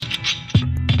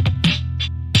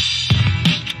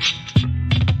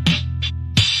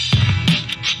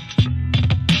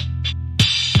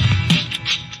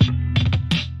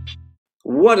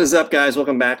What is up, guys?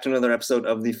 Welcome back to another episode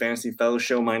of the Fantasy Fellow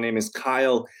Show. My name is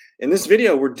Kyle. In this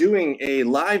video, we're doing a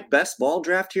live best ball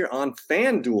draft here on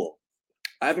Fanduel.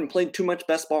 I haven't played too much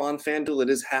best ball on Fanduel. It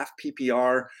is half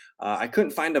PPR. I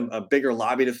couldn't find a bigger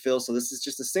lobby to fill, so this is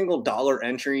just a single dollar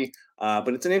entry,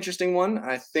 but it's an interesting one.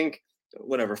 I think,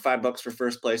 whatever, $5 for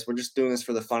first place. We're just doing this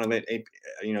for the fun of it,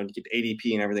 to get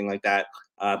ADP and everything like that.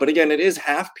 But again, it is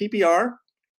half PPR.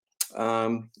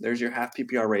 There's your half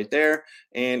PPR right there.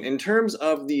 And in terms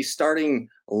of the starting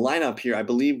lineup here, I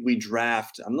believe we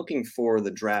draft. I'm looking for the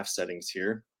draft settings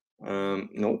here.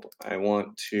 Nope. I want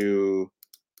to.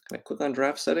 Can I click on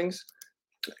draft settings?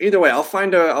 Either way, I'll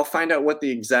find out what the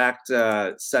exact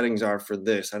settings are for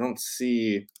this. I don't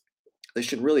see. They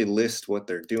should really list what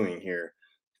they're doing here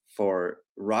for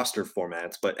roster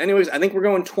formats. But anyways, I think we're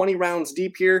going 20 rounds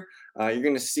deep here. You're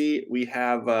going to see we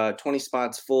have 20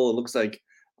 spots full. It looks like.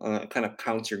 Kind of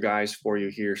counts your guys for you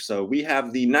here. So we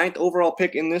have the 9th overall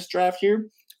pick in this draft here,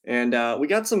 and we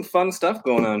got some fun stuff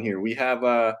going on here. We have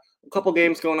a couple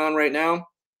games going on right now.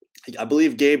 I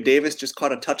believe Gabe Davis just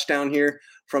caught a touchdown here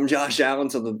from Josh Allen,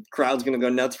 so the crowd's going to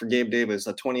go nuts for Gabe Davis.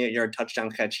 A 28-yard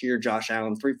touchdown catch here. Josh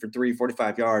Allen, 3 for 3,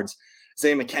 45 yards.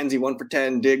 Zay McKenzie, 1 for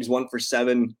 10. Diggs, 1 for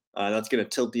 7. That's going to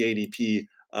tilt the ADP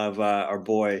of our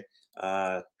boy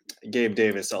Gabe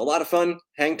Davis. So a lot of fun.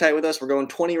 Hang tight with us. We're going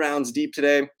 20 rounds deep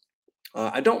today.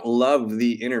 I don't love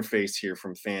the interface here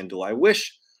from FanDuel.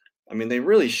 They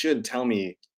really should tell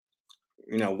me,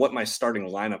 what my starting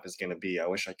lineup is going to be. I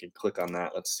wish I could click on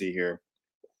that. Let's see here.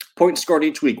 Points scored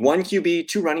each week: 1 QB,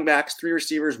 2 running backs, 3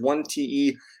 receivers, 1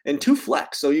 TE, and 2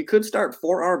 flex. So you could start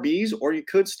 4 RBs or you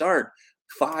could start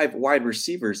 5 wide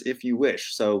receivers if you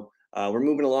wish. So we're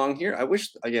moving along here. I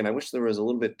wish there was a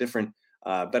little bit different,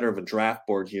 better of a draft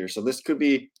board here. So this could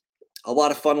be a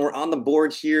lot of fun. We're on the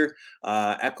board here.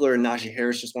 Eckler and Najee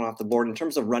Harris just went off the board. In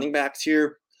terms of running backs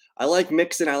here, I like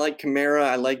Mixon, I like Kamara,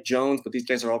 I like Jones, but these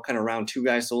guys are all kind of round 2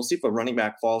 guys. So we'll see if a running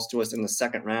back falls to us in the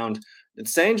second round.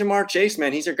 It's saying Jamar Chase,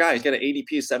 man, he's your guy. He's got an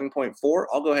ADP of 7.4.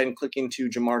 I'll go ahead and click into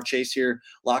Jamar Chase here,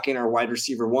 lock in our wide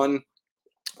receiver 1.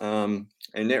 And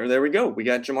there we go. We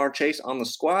got Jamar Chase on the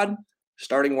squad,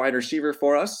 starting wide receiver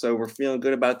for us. So we're feeling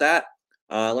good about that.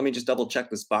 Let me just double check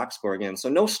this box score again. So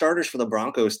no starters for the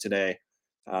Broncos today.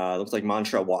 Looks like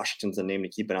Montreal Washington's a name to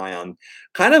keep an eye on.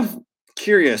 Kind of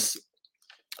curious.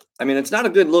 It's not a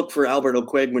good look for Albert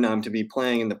Okwuegbunam to be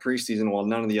playing in the preseason while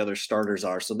none of the other starters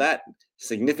are. So that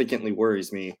significantly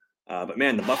worries me. But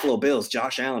man, the Buffalo Bills,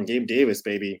 Josh Allen, Gabe Davis,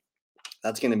 baby.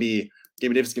 Gabe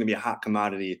Davis is going to be a hot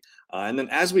commodity. And then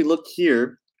as we look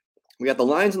here, we got the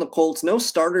Lions and the Colts. No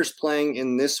starters playing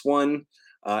in this one.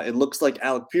 It looks like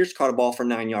Alec Pierce caught a ball for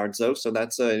 9 yards, though, so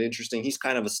that's interesting. He's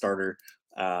kind of a starter.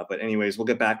 But anyways, we'll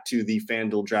get back to the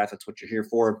FanDuel draft. That's what you're here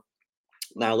for.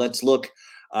 Now let's look.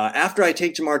 After I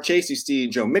take Jamar Chase, you see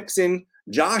Joe Mixon,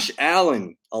 Josh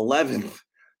Allen, 11th.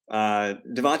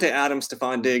 Devontae Adams,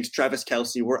 Stephon Diggs, Travis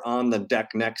Kelce. We're on the deck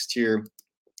next here.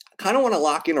 Kind of want to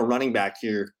lock in a running back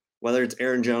here, whether it's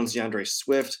Aaron Jones, DeAndre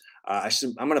Swift. I'm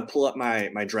going to pull up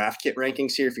my draft kit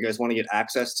rankings here. If you guys want to get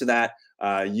access to that,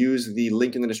 use the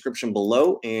link in the description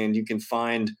below, and you can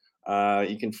find out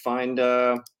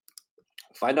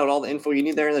all the info you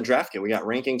need there in the draft kit. We got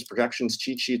rankings, projections,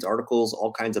 cheat sheets, articles,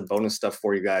 all kinds of bonus stuff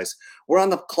for you guys. We're on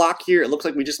the clock here. It looks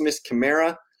like we just missed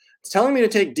Kamara. It's telling me to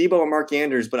take Debo or Mark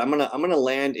Andrews, but I'm gonna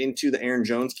land into the Aaron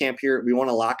Jones camp here. We want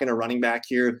to lock in a running back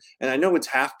here, and I know it's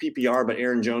half PPR, but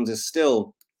Aaron Jones is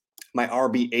still my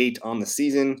RB8 on the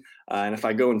season. And if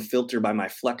I go and filter by my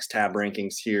flex tab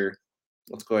rankings here,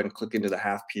 let's go ahead and click into the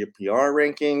half PPR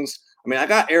rankings. I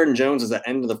got Aaron Jones as the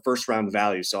end of the first round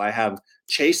value. So I have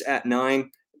Chase at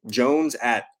 9, Jones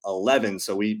at 11.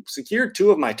 So we secured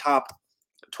 2 of my top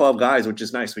 12 guys, which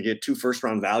is nice. We get 2 first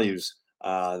round values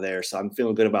there. So I'm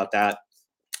feeling good about that.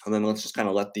 And then let's just kind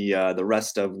of let the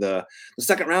rest of the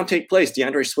second round take place.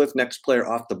 DeAndre Swift, next player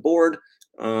off the board.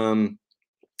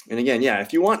 And again,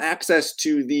 if you want access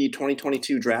to the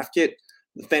 2022 draft kit,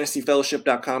 the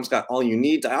fantasyfellowship.com's got all you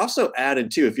need. I also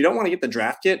added too, if you don't want to get the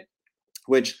draft kit,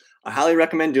 which I highly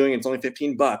recommend doing, it's only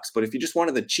 $15, but if you just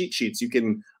wanted the cheat sheets, you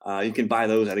can buy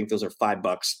those. I think those are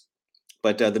 $5.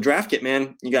 But the draft kit,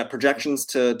 man, you got projections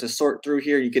to sort through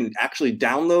here. You can actually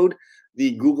download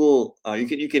the Google.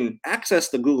 You can access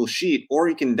the Google sheet, or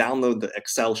you can download the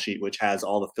Excel sheet, which has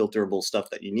all the filterable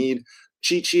stuff that you need.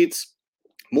 Cheat sheets.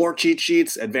 More cheat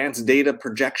sheets, advanced data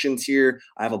projections here.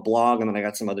 I have a blog, and then I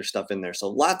got some other stuff in there. So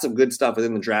lots of good stuff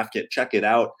within the draft kit. Check it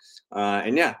out.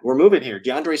 We're moving here.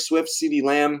 DeAndre Swift, CeeDee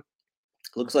Lamb.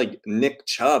 Looks like Nick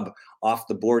Chubb off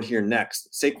the board here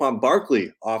next. Saquon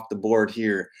Barkley off the board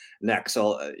here next.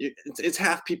 So it's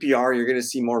half PPR. You're going to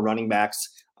see more running backs.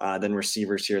 than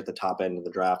receivers here at the top end of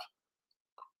the draft.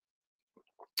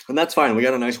 And that's fine. We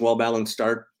got a nice, well-balanced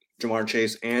start. Jamar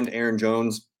Chase and Aaron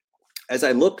Jones. As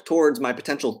I look towards my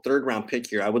potential third-round pick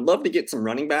here, I would love to get some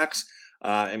running backs.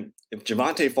 And if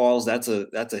Javonte falls, that's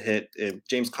a hit. If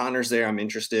James Conner's there, I'm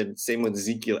interested. Same with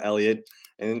Ezekiel Elliott.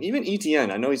 And even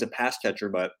ETN. I know he's a pass catcher,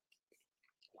 but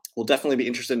we'll definitely be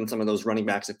interested in some of those running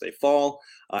backs if they fall.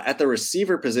 At the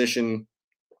receiver position,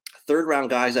 third-round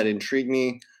guys that intrigue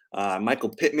me. Michael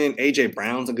Pittman, A.J.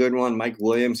 Brown's a good one. Mike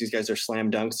Williams, these guys are slam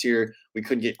dunks here. We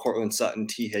could get Cortland Sutton,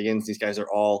 T. Higgins. These guys are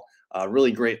all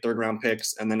really great third-round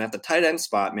picks. And then at the tight end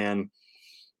spot, man,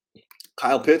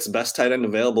 Kyle Pitts, best tight end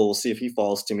available. We'll see if he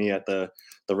falls to me at the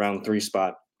round 3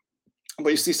 spot. But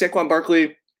you see Saquon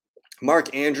Barkley,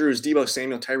 Mark Andrews, Deebo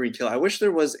Samuel, Tyreek Hill. I wish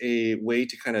there was a way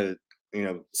to kind of,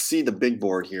 see the big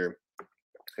board here.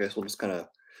 I guess we'll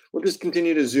just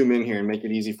continue to zoom in here and make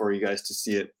it easy for you guys to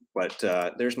see it. But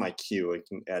there's my queue. I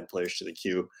can add players to the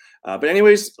queue. But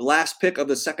anyways, last pick of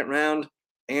the second round,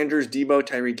 Andrews, Deebo,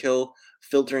 Tyreek Hill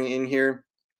filtering in here.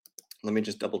 Let me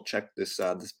just double check this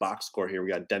box score here.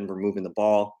 We got Denver moving the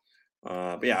ball.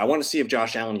 But yeah, I want to see if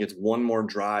Josh Allen gets one more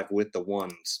drive with the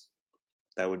ones.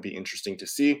 That would be interesting to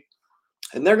see.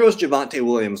 And there goes Javonte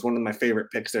Williams, one of my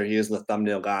favorite picks there. He is the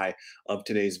thumbnail guy of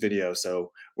today's video.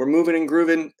 So we're moving and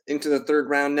grooving into the third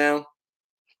round now.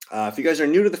 If you guys are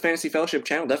new to the Fantasy Fellowship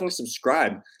channel, definitely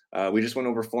subscribe. We just went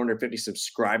over 450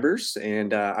 subscribers,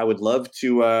 and I would love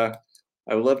to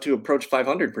approach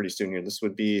 500 pretty soon here. This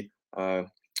would be a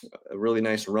really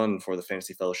nice run for the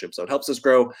Fantasy Fellowship, so it helps us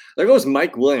grow. There goes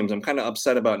Mike Williams. I'm kind of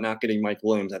upset about not getting Mike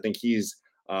Williams. I think he's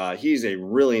a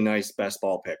really nice best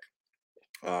ball pick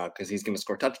because he's going to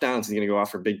score touchdowns. He's going to go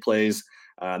off for big plays.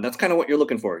 That's kind of what you're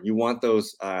looking for. You want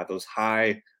those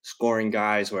high scoring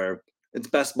guys where it's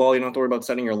best ball. You don't have to worry about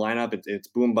setting your lineup. It's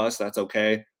boom bust. That's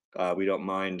okay. We don't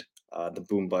mind the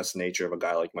boom bust nature of a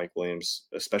guy like Mike Williams,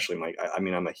 especially Mike.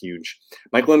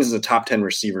 Mike Williams is a top 10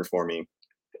 receiver for me.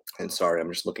 And sorry,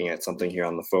 I'm just looking at something here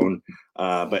on the phone.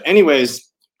 But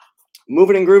anyways,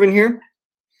 moving and grooving here.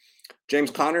 James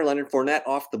Conner, Leonard Fournette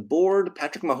off the board.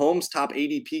 Patrick Mahomes, top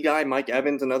ADP guy. Mike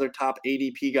Evans, another top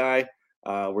ADP guy.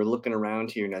 We're looking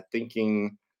around here and I'm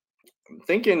thinking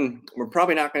we're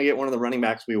probably not going to get one of the running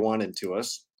backs we wanted to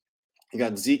us. You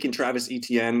got Zeke and Travis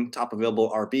Etienne, top available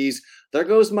RBs. There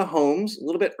goes Mahomes, a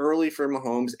little bit early for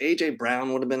Mahomes. A.J.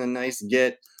 Brown would have been a nice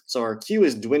get. So our queue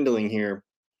is dwindling here.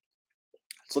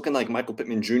 It's looking like Michael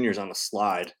Pittman Jr. is on a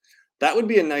slide. That would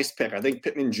be a nice pick. I think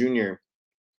Pittman Jr.,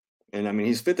 and I mean,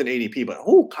 he's 5th at ADP, but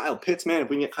Kyle Pitts, man, if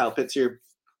we can get Kyle Pitts here.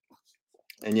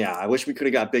 And yeah, I wish we could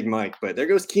have got Big Mike, but there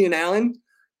goes Keenan Allen.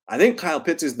 I think Kyle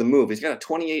Pitts is the move. He's got a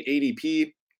 28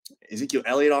 ADP. Ezekiel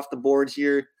Elliott off the board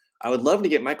here. I would love to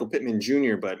get Michael Pittman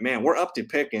Jr., but man, we're up to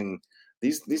pick, and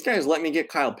these guys let me get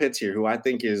Kyle Pitts here, who I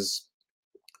think is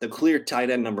the clear tight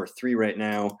end number 3 right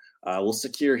now. We'll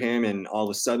secure him, and all of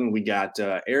a sudden we got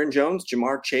Aaron Jones,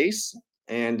 Jamar Chase,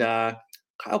 and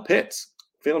Kyle Pitts.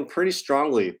 Feeling pretty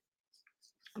strongly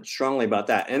about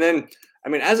that. And then, I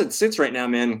mean, as it sits right now,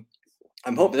 man,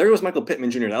 I'm hoping there goes Michael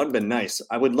Pittman Jr. That would have been nice.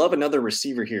 I would love another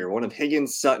receiver here. One of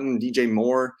Higgins, Sutton, DJ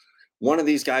Moore, one of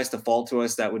these guys to fall to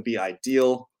us. That would be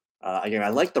ideal. Again, I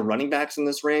like the running backs in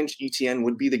this range. ETN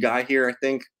would be the guy here, I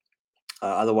think.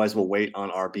 Otherwise, we'll wait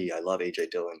on RB. I love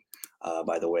AJ Dillon,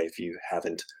 by the way, if you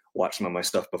haven't watched some of my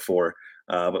stuff before.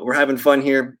 But we're having fun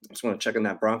here. I just want to check in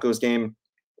that Broncos game.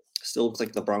 Still looks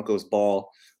like the Broncos ball.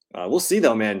 We'll see,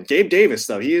 though, man. Gabe Davis,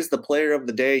 though, he is the player of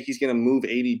the day. He's going to move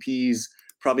ADPs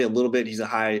probably a little bit. He's a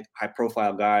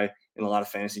high-profile guy in a lot of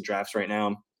fantasy drafts right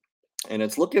now. And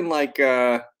it's looking like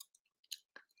we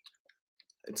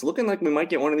might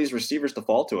get one of these receivers to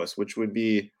fall to us, which would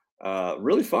be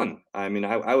really fun. I mean,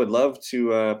 I would love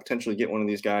to potentially get one of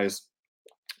these guys.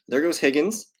 There goes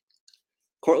Higgins.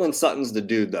 Cortland Sutton's the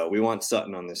dude, though. We want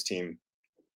Sutton on this team.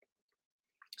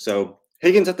 So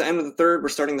Higgins at the end of the third. We're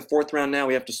starting the fourth round now.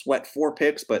 We have to sweat 4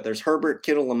 picks, but there's Herbert,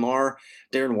 Kittle, Lamar,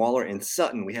 Darren Waller, and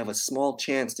Sutton. We have a small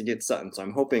chance to get Sutton, so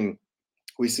I'm hoping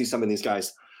we see some of these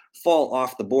guys fall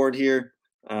off the board here.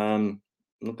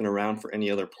 Looking around for any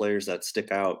other players that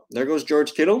stick out. There goes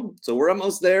George Kittle. So we're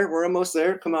almost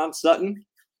there. Come on, Sutton.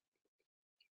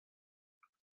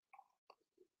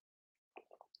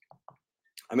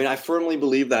 I mean, I firmly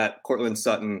believe that Cortland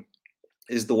Sutton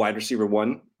is the wide receiver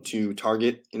 1 to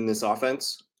target in this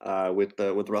offense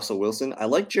with Russell Wilson. I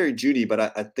like Jerry Jeudy, but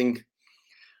I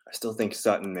still think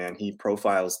Sutton, man, he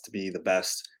profiles to be the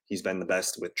best. He's been the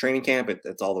best with training camp.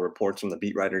 It's all the reports from the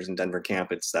beat writers in Denver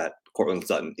camp. It's that Cortland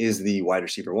Sutton is the wide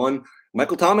receiver 1.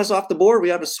 Michael Thomas off the board. We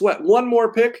have to sweat 1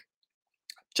 more pick.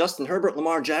 Justin Herbert,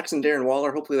 Lamar Jackson, Darren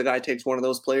Waller. Hopefully the guy takes one of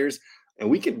those players. and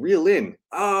we could reel in.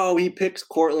 Oh, he picks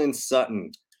Cortland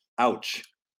Sutton. Ouch.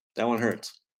 That one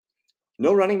hurts.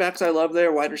 No running backs I love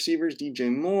there. Wide receivers,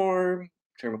 DJ Moore,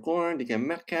 Terry McLaurin, DK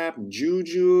Metcalf,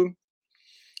 Juju.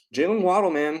 Jalen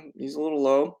Waddle, man, he's a little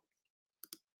low.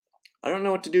 I don't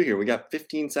know what to do here. We got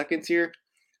 15 seconds here.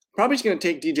 Probably just going to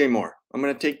take DJ Moore. I'm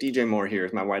going to take DJ Moore here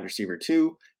as my wide receiver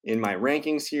 2. In my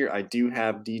rankings here, I do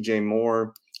have DJ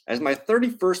Moore as my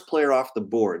 31st player off the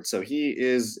board. So he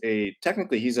is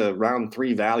technically he's a round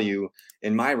 3 value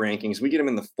in my rankings. We get him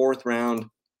in the 4th round.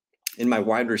 In my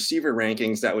wide receiver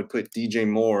rankings, that would put DJ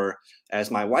Moore as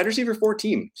my wide receiver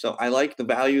 14. So I like the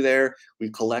value there. We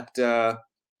collected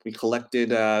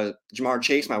Jamar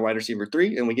Chase, my wide receiver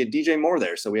 3, and we get DJ Moore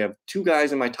there. So we have 2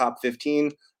 guys in my top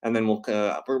 15, and then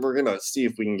we're gonna see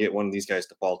if we can get one of these guys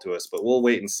to fall to us, but we'll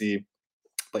wait and see.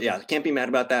 But yeah, can't be mad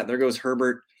about that. There goes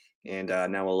Herbert, and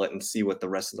now we'll let and see what the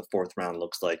rest of the 4th round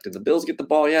looks like. Did the Bills get the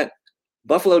ball yet?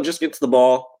 Buffalo just gets the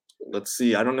ball. Let's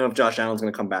see. I don't know if Josh Allen's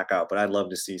going to come back out, but I'd love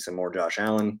to see some more Josh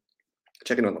Allen.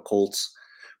 Checking on the Colts.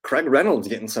 Craig Reynolds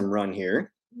getting some run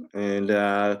here.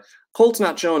 And Colts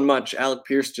not showing much. Alec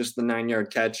Pierce, just the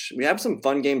 9-yard catch. We have some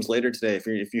fun games later today.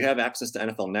 If you have access to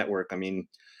NFL Network, I mean,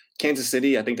 Kansas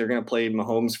City, I think they're going to play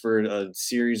Mahomes for a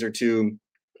series or 2.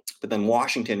 But then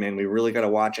Washington, man, we really got to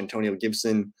watch Antonio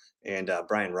Gibson and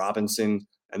Brian Robinson.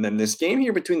 And then this game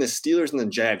here between the Steelers and the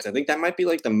Jags, I think that might be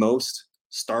like the most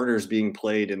starters being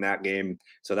played in that game.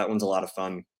 So that one's a lot of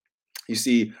fun. You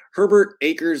see Herbert,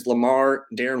 Akers, Lamar,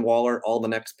 Darren Waller, all the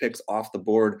next picks off the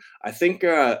board. I think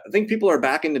people are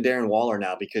back into Darren Waller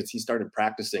now because he started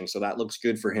practicing, so that looks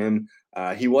good for him.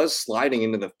 He was sliding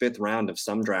into the 5th round of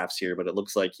some drafts here, but it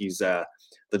looks like he's the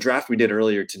draft we did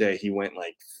earlier today. He went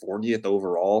like 40th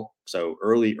overall, so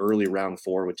early round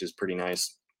 4, which is pretty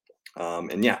nice.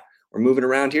 And yeah, we're moving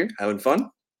around here, having fun.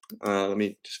 Let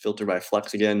me just filter by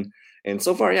flex again. And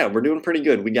so far, yeah, we're doing pretty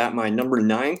good. We got my number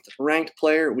 9th ranked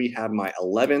player. We have my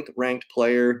 11th ranked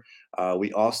player.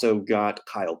 We also got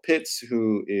Kyle Pitts,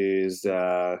 who is,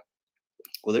 well,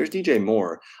 there's DJ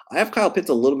Moore. I have Kyle Pitts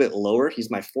a little bit lower. He's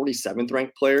my 47th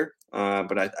ranked player,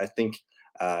 but I think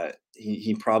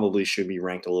he probably should be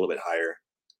ranked a little bit higher.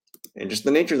 And just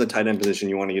the nature of the tight end position,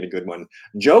 you want to get a good one.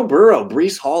 Joe Burrow,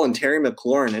 Breece Hall, and Terry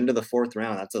McLaurin into the 4th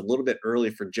round. That's a little bit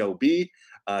early for Joe B.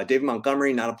 David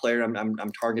Montgomery, not a player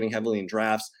I'm targeting heavily in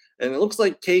drafts. And it looks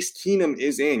like Case Keenum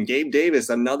is in. Gabe Davis,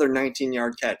 another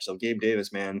 19-yard catch. So Gabe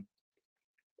Davis, man,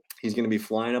 he's going to be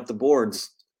flying up the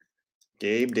boards.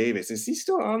 Gabe Davis. Is he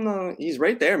still on the – he's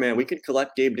right there, man. We could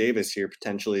collect Gabe Davis here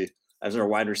potentially as our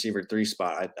wide receiver 3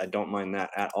 spot. I don't mind that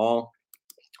at all.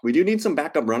 We do need some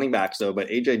backup running backs, though, but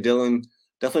A.J. Dillon,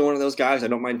 definitely one of those guys. I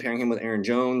don't mind pairing him with Aaron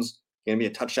Jones. Going to be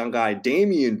a touchdown guy.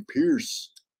 Dameon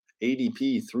Pierce,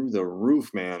 ADP through the roof,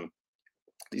 man.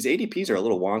 These ADPs are a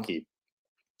little wonky.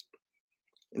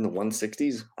 In the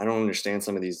 160s? I don't understand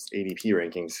some of these ADP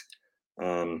rankings.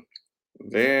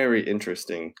 Very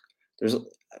interesting.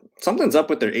 Something's up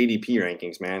with their ADP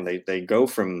rankings, man. They go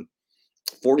from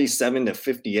 47 to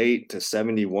 58 to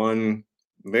 71.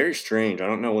 Very strange. I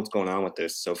don't know what's going on with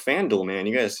this. So Fanduel, man,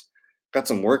 you guys got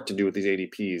some work to do with these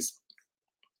ADPs.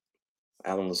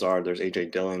 Alan Lazard, there's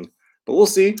AJ Dillon. But we'll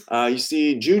see. You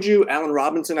see Juju, Allen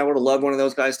Robinson. I would have loved one of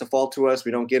those guys to fall to us. We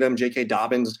don't get him. J.K.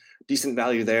 Dobbins, decent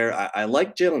value there. I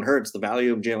like Jalen Hurts. The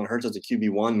value of Jalen Hurts as a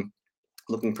QB1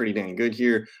 looking pretty dang good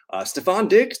here. Stephon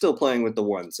Diggs still playing with the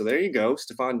 1. So there you go.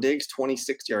 Stephon Diggs,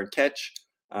 26-yard catch.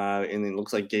 And then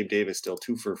looks like Gabe Davis still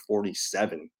 2 for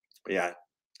 47. But yeah,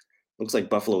 looks like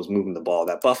Buffalo's moving the ball.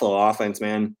 That Buffalo offense,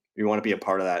 man, you want to be a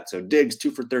part of that. So Diggs,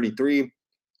 2 for 33.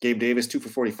 Gabe Davis, 2 for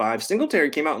 45.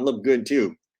 Singletary came out and looked good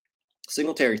too.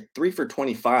 Singletary, 3 for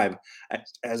 25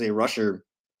 as a rusher,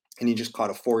 and he just caught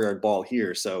a 4-yard ball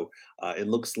here. So it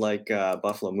looks like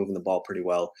Buffalo moving the ball pretty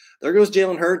well. There goes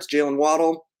Jalen Hurts, Jalen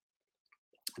Waddle,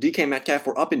 DK Metcalf.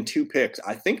 We're up in 2 picks.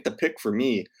 I think the pick for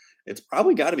me, it's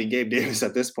probably got to be Gabe Davis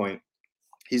at this point.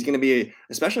 He's going to be,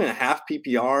 especially in a half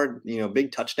PPR,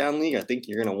 big touchdown league, I think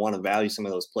you're going to want to value some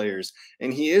of those players.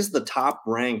 And he is the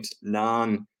top-ranked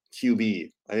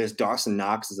non-QB. I guess Dawson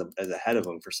Knox is ahead of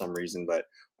him for some reason. But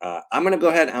I'm going to go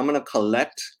ahead. I'm going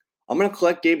to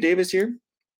collect Gabe Davis here.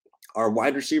 Our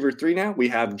wide receiver 3 now. We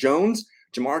have Jones,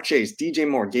 Jamar Chase, DJ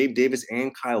Moore, Gabe Davis,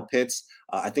 and Kyle Pitts.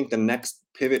 I think the next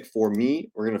pivot for me,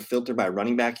 we're going to filter by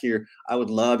running back here. I would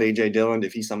love A.J. Dillon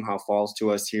if he somehow falls to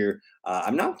us here.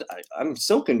 I'm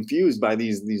so confused by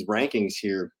these rankings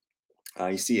here.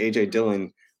 You see A.J.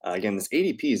 Dillon, again, this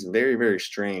ADP is very, very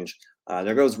strange.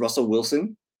 There goes Russell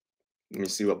Wilson. Let me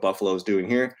see what Buffalo's doing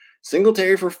here.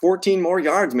 Singletary for 14 more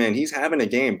yards, man. He's having a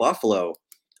game. Buffalo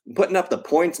putting up the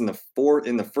points in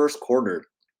the first quarter.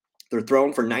 They're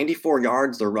throwing for 94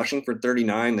 yards. They're rushing for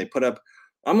 39. They put up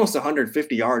almost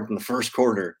 150 yards in the first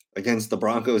quarter against the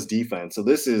Broncos defense. So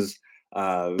this is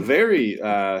very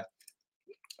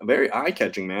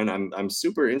eye-catching, man. I'm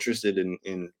super interested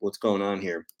in what's going on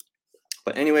here.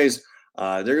 But anyways,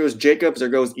 there goes Jacobs. There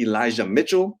goes Elijah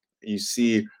Mitchell. You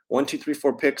see 1, 2, 3,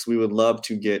 4 picks. We would love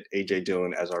to get A.J.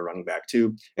 Dillon as our running back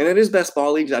too. And it is best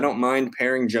ball leagues. I don't mind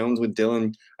pairing Jones with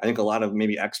Dillon. I think a lot of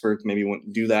maybe experts maybe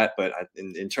won't do that. But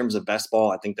in terms of best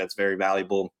ball, I think that's very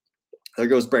valuable. There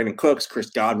goes Brandon Cooks, Chris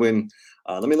Godwin.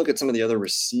 Let me look at some of the other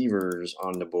receivers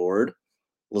on the board.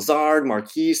 Lazard,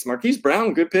 Marquise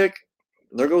Brown, good pick.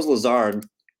 There goes Lazard.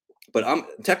 But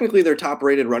technically their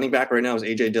top-rated running back right now is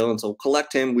A.J. Dillon, so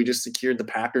collect him. We just secured the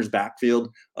Packers'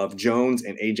 backfield of Jones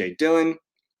and A.J. Dillon.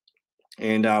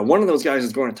 And one of those guys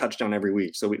is going to touchdown every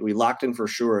week. So we locked in for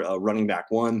sure a running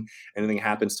back one. Anything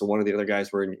happens to one of the other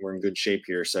guys, we're in good shape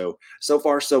here. So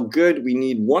far, so good. We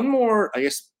need one more, I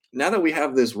guess. Now that we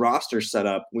have this roster set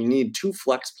up, we need 2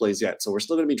 flex plays yet. So we're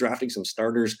still going to be drafting some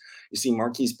starters. You see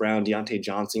Marquise Brown, Deontay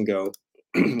Johnson go.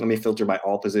 Let me filter by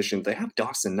all positions. They have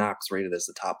Dawson Knox rated as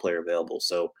the top player available.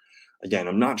 So, again,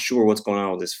 I'm not sure what's going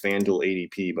on with this FanDuel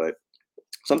ADP, but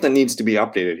something needs to be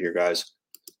updated here, guys.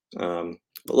 But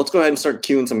let's go ahead and start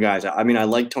queuing some guys. I mean, I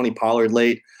like Tony Pollard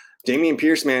late. Dameon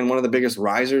Pierce, man, one of the biggest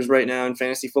risers right now in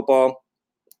fantasy football.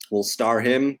 We'll star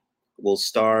him. We'll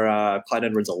star Clyde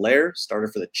Edwards-Helaire, starter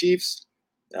for the Chiefs.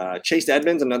 Chase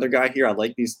Edmonds, another guy here. I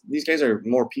like these. These guys are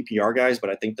more PPR guys, but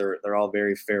I think they're all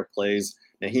very fair plays.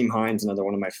 Naheem Hines, another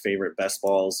one of my favorite best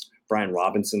balls. Brian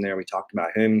Robinson there. We talked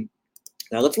about him.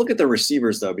 Now let's look at the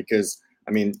receivers, though, because,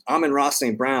 I mean, Amon-Ra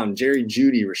St. Brown, Jerry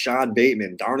Jeudy, Rashad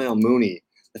Bateman, Darnell Mooney.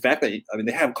 The fact that, I mean,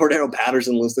 they have Cordero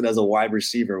Patterson listed as a wide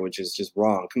receiver, which is just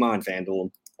wrong. Come on,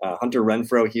 FanDuel. Hunter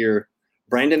Renfrow here.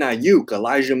 Brandon Ayuk,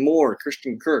 Elijah Moore,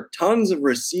 Christian Kirk. Tons of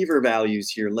receiver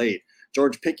values here late.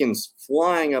 George Pickens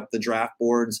flying up the draft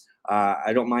boards.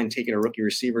 I don't mind taking a rookie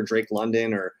receiver, Drake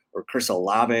London or Chris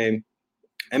Olave.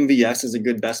 MVS is a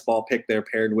good best ball pick there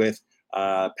paired with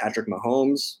Patrick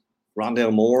Mahomes.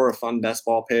 Rondale Moore, a fun best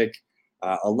ball pick.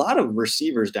 A lot of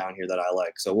receivers down here that I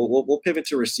like. So we'll pivot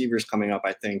to receivers coming up,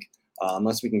 I think,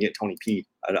 unless we can get Tony P.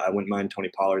 I wouldn't mind Tony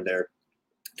Pollard there.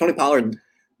 Tony Pollard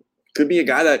could be a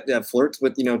guy that flirts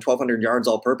with, 1,200 yards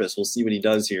all purpose. We'll see what he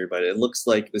does here, but it looks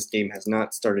like this game has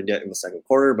not started yet in the second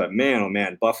quarter. But man, oh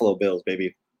man, Buffalo Bills,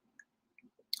 baby.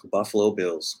 Buffalo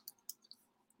Bills.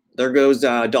 There goes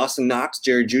Dawson Knox,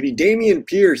 Jerry Jeudy, Dameon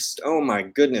Pierce. Oh my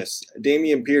goodness.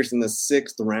 Dameon Pierce in the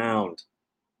 6th round.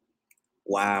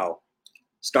 Wow.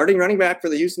 Starting running back for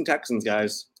the Houston Texans,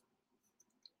 guys.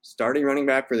 Starting running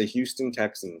back for the Houston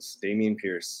Texans, Dameon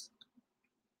Pierce.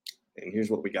 And here's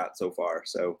what we got so far.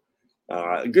 So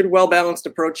a good, well-balanced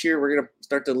approach here. We're going to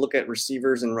start to look at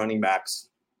receivers and running backs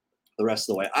the rest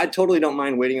of the way. I totally don't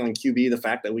mind waiting on QB. The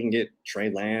fact that we can get Trey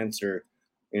Lance or,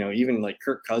 even like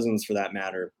Kirk Cousins for that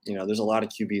matter. There's a lot of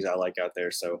QBs I like out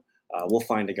there. So we'll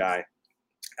find a guy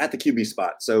at the QB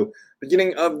spot. So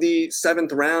beginning of the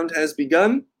 7th round has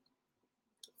begun.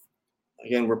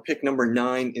 Again, we're pick number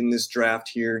 9 in this draft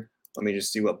here. Let me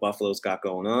just see what Buffalo's got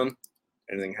going on.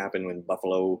 Anything happen when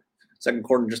Buffalo second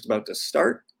quarter just about to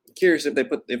start? I'm curious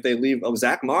if they leave. Oh,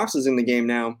 Zach Moss is in the game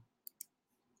now.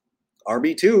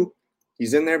 RB2.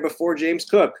 He's in there before James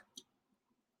Cook.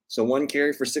 So 1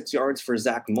 carry for 6 yards for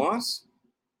Zach Moss.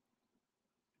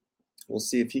 We'll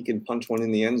see if he can punch one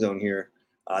in the end zone here.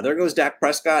 There goes Dak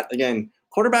Prescott. Again,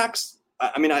 quarterbacks.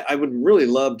 I would really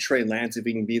love Trey Lance if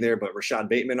he can be there, but Rashad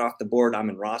Bateman off the board.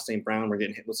 Amon-Ra St. Brown. We're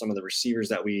getting hit with some of the receivers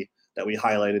that we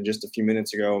highlighted just a few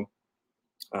minutes ago.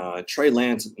 Trey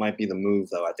Lance might be the move,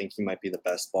 though. I think he might be the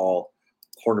best ball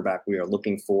quarterback we are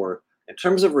looking for. In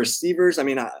terms of receivers,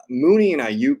 Mooney and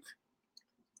Ayuk,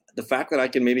 the fact that I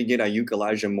can maybe get Ayuk,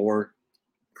 Elijah Moore,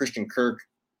 Christian Kirk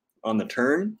on the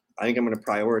turn, I think I'm going to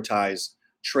prioritize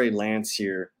Trey Lance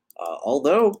here.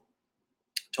 Although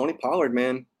Tony Pollard,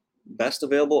 man, best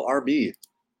available RB.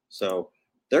 So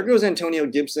there goes Antonio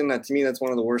Gibson. To me, that's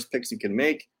one of the worst picks you can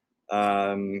make.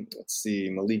 Let's see.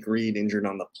 Malik Reed injured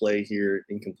on the play here.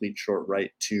 Incomplete short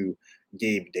right to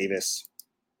Gabe Davis.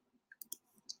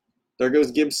 There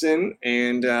goes Gibson.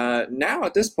 And now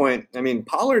at this point,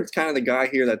 Pollard's kind of the guy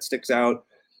here that sticks out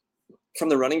from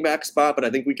the running back spot, but I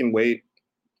think we can wait.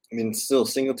 Still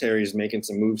Singletary is making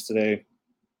some moves today.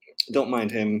 Don't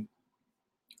mind him.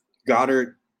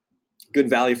 Goddard, good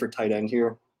value for tight end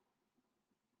here.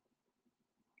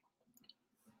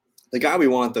 The guy we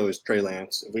want, though, is Trey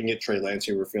Lance. If we can get Trey Lance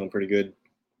here, we're feeling pretty good.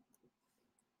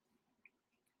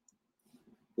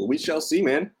 Well, we shall see,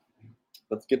 man.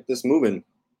 Let's get this moving.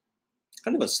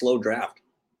 Kind of a slow draft.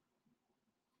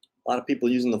 A lot of people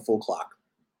using the full clock.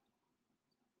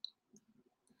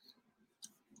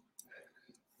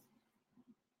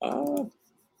 I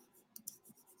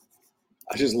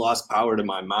just lost power to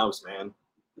my mouse, man.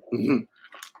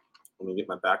 Let me get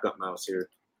my backup mouse here.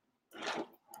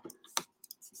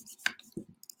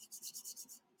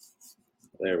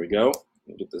 There we go. Let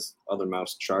me get this other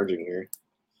mouse charging here.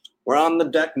 We're on the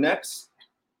deck next.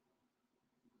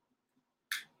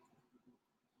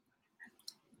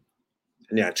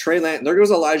 And yeah, Trey Lance. There goes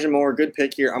Elijah Moore. Good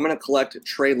pick here. I'm going to collect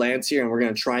Trey Lance here, and we're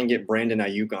going to try and get Brandon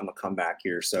Ayuk on the comeback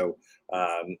here. So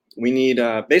we need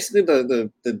basically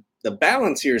the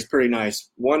balance here is pretty nice.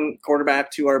 1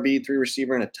 quarterback, 2 RB, 3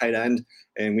 receiver, and a tight end.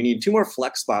 And we need 2 more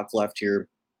flex spots left here.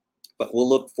 But we'll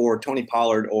look for Tony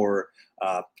Pollard or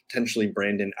potentially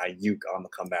Brandon Ayuk on the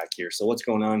comeback here. So what's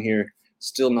going on here?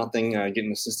 Still nothing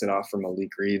getting assisted off from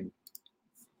Malik Reed.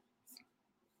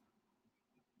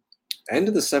 End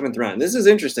of the 7th round. This is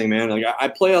interesting, man. Like I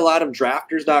play a lot of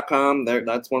drafters.com.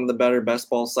 That's one of the better best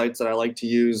ball sites that I like to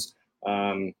use.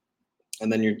 And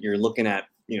then you're looking at,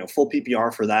 full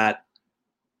PPR for that.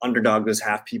 Underdog does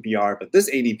half PPR, but this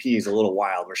ADP is a little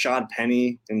wild. Rashad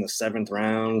Penny in the 7th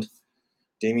round.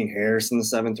 Damian Harris in the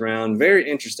 7th round. Very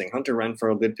interesting. Hunter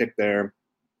Renfrow, good pick there.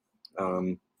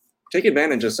 Take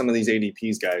advantage of some of these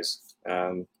ADPs, guys.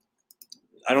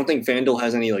 I don't think Fanduel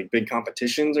has any big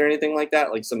competitions or anything like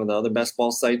that, like some of the other best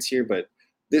ball sites here. But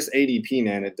this ADP,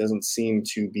 man, it doesn't seem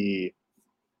to be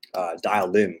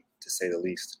dialed in, to say the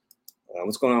least.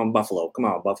 What's going on in Buffalo? Come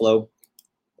on, Buffalo.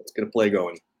 Let's get a play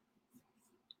going.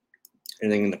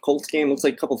 Anything in the Colts game? Looks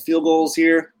like a couple field goals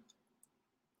here.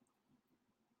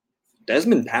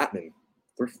 Desmond Patman,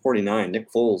 49.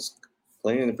 Nick Foles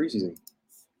playing in the preseason.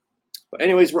 But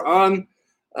anyways, we're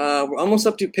almost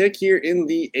up to pick here in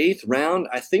the 8th round.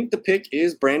 I think the pick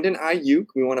is Brandon Ayuk.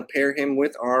 We want to pair him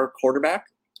with our quarterback,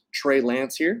 Trey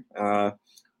Lance here.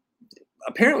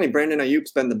 Apparently, Brandon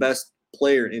Ayuk's been the best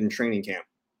player in training camp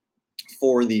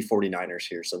for the 49ers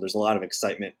here. So there's a lot of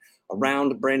excitement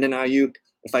around Brandon Ayuk.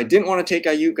 If I didn't want to take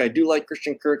Ayuk, I do like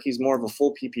Christian Kirk. He's more of a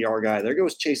full PPR guy. There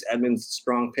goes Chase Edmonds,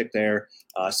 strong pick there.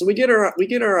 So we get our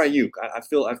Ayuk. I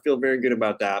feel very good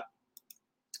about that.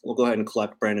 We'll go ahead and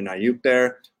collect Brandon Ayuk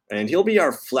there, and he'll be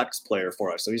our flex player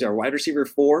for us. So he's our wide receiver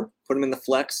 4. Put him in the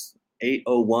flex,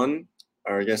 801,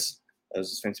 or I guess that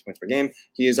was his fantasy points per game.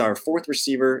 He is our 4th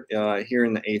receiver here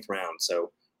in the 8th round.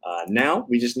 So now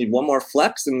we just need 1 more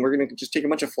flex, and we're gonna just take a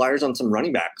bunch of flyers on some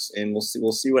running backs, and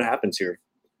we'll see what happens here.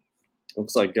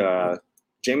 Looks like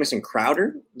Jamison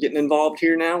Crowder getting involved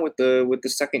here now with the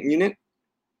 2nd unit.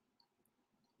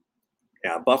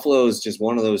 Yeah, Buffalo is just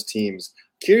one of those teams.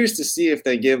 Curious to see if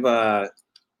they give they're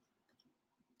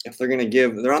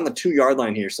on the 2-yard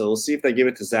line here, so we'll see if they give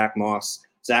it to Zach Moss.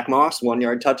 Zach Moss,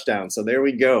 1-yard touchdown. So there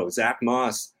we go. Zach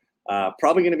Moss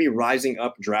probably going to be rising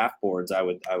up draft boards, I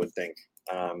would think.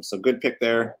 So good pick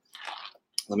there.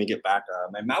 Let me get back.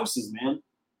 My mouses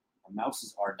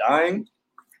are dying.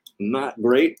 Not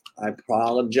great. I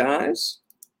apologize.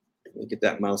 Let me get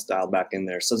that mouse dialed back in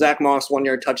there. So Zach Moss,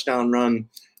 1-yard touchdown run,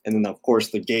 and then of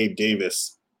course the Gabe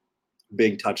Davis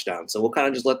big touchdown. So we'll kind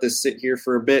of just let this sit here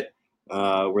for a bit.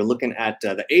 We're looking at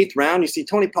the 8th round. You see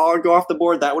Tony Pollard go off the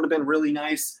board. That would have been really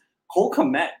nice. Cole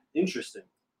Kmet, interesting.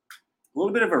 A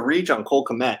little bit of a reach on Cole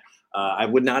Kmet. I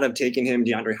would not have taken him.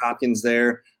 DeAndre Hopkins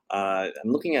there. I'm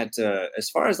looking at as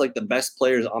far as the best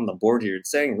players on the board here.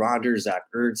 It's saying Rodgers, Zach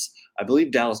Ertz. I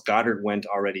believe Dallas Goedert went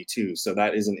already too. So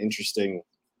that is an interesting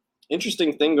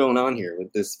thing going on here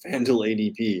with this Fanduel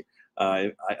ADP.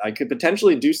 I could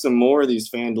potentially do some more of these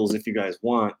Fanduels if you guys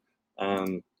want.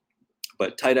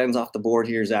 But tight ends off the board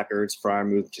here, Zach Ertz,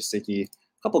 Freiermuth, Gesicki, a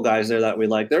couple guys there that we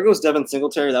like. There goes Devin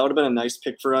Singletary. That would have been a nice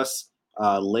pick for us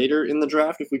later in the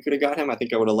draft if we could have got him. I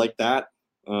think I would have liked that.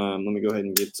 Let me go ahead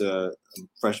and get a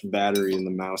fresh battery in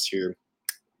the mouse here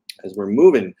as we're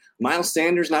moving. Miles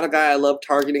Sanders, not a guy I love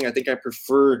targeting. I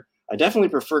definitely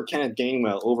prefer Kenneth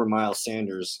Gainwell over Miles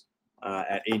Sanders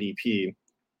at ADP.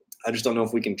 I just don't know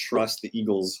if we can trust the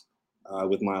Eagles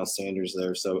with Miles Sanders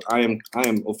there. So I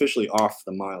am officially off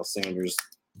the Miles Sanders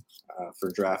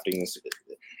for drafting this.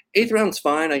 8th round's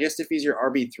fine. I guess if he's your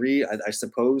RB3, I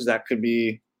suppose that could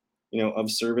be,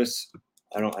 of service.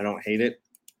 I don't hate it,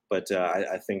 but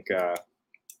I think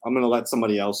I'm going to let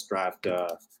somebody else draft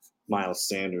Miles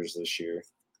Sanders this year.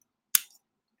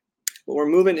 But we're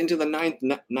moving into the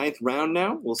ninth round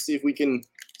now. We'll see if we can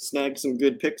snag some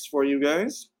good picks for you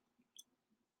guys.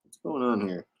 What's going on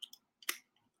here?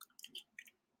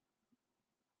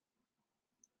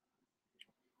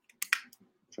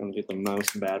 Trying to get the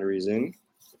mouse batteries in.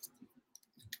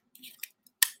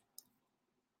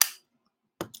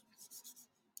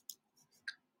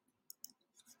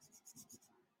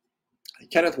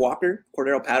 Kenneth Walker,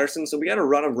 Cordero Patterson. So we got a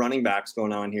run of running backs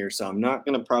going on here. So I'm not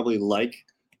going to probably like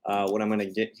what I'm going to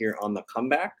get here on the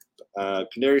comeback.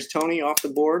 Kadarius Toney off the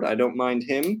board. I don't mind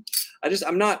him.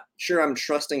 I'm not sure I'm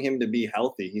trusting him to be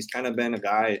healthy. He's kind of been a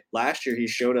guy. Last year, he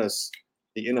showed us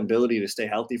the inability to stay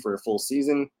healthy for a full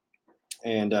season.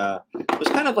 And there's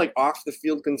kind of like off the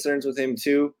field concerns with him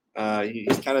too.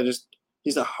 He's kind of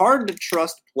he's a hard to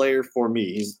trust player for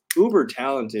me. He's uber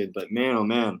talented, but man, oh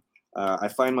man, I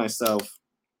find myself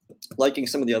liking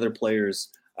some of the other players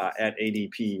at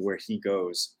ADP where he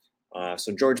goes.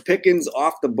 So George Pickens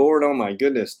off the board. Oh my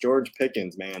goodness, George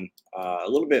Pickens, man. A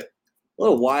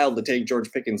little wild to take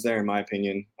George Pickens there, in my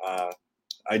opinion.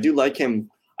 I do like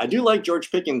him. I do like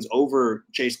George Pickens over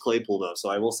Chase Claypool, though, so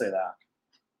I will say that.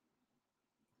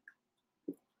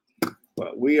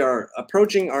 But we are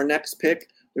approaching our next pick.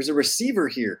 There's a receiver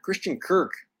here, Christian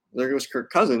Kirk. There goes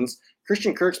Kirk Cousins.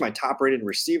 Christian Kirk's my top-rated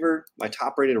receiver, my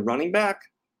top-rated running back.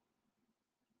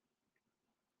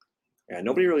 Yeah,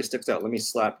 nobody really sticks out. Let me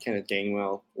slap Kenneth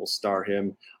Gainwell. We'll star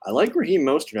him. I like Raheem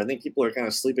Mostert. I think people are kind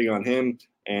of sleeping on him.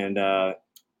 And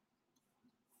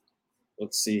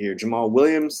let's see here. Jamal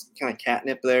Williams, kind of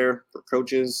catnip there for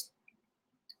coaches.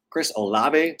 Chris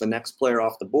Olave, the next player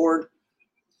off the board.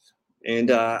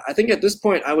 And I think at this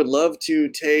point, I would love to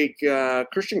take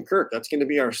Christian Kirk. That's going to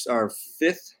be our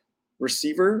fifth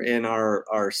receiver and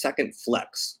our second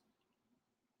flex.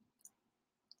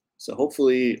 So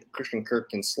hopefully Christian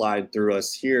Kirk can slide through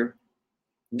us here.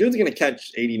 Dude's going to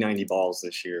catch 80, 90 balls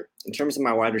this year. In terms of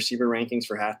my wide receiver rankings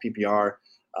for half PPR,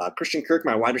 Christian Kirk,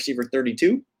 my wide receiver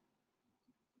 32.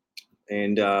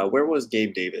 And where was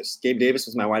Gabe Davis? Gabe Davis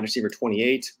was my wide receiver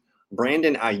 28.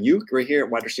 Brandon Ayuk right here at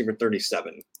wide receiver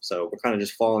 37. So we're kind of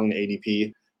just following the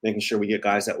ADP, making sure we get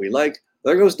guys that we like.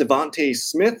 There goes Devonta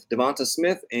Smith,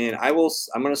 and I'm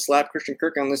going to slap Christian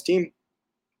Kirk on this team.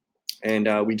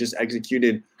 And we just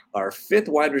executed our fifth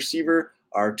wide receiver.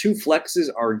 Our two flexes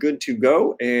are good to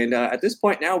go. And at this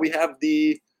point now, we have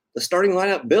the starting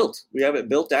lineup built. We have it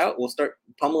built out. We'll start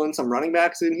pummeling some running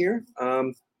backs in here.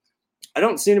 I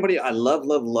don't see anybody I love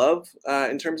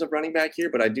in terms of running back here,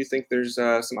 but I do think there's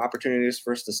some opportunities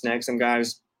for us to snag some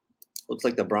guys. Looks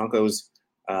like the Broncos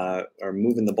are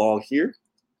moving the ball here.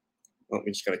 Oh,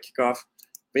 we just got a kickoff.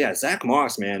 But yeah, Zach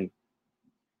Moss, man,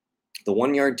 the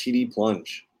 1-yard TD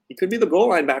plunge. He could be the goal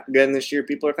line back again this year.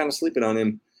 People are kind of sleeping on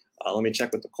him. Let me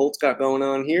check what the Colts got going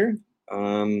on here.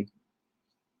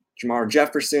 Jamar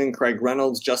Jefferson, Craig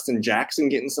Reynolds, Justin Jackson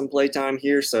getting some play time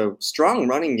here. So strong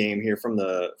running game here from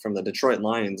the Detroit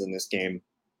Lions in this game.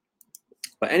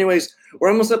 But anyways,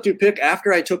 we're almost up to a pick.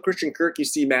 After I took Christian Kirk, you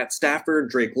see Matt Stafford,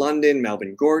 Drake London,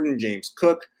 Melvin Gordon, James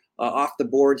Cook off the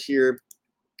board here.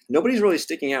 Nobody's really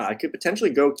sticking out. I could potentially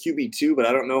go QB2, but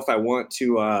I don't know if I want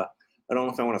to. I don't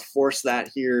know if I want to force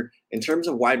that here. In terms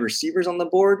of wide receivers on the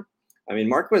board, I mean,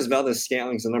 Marquez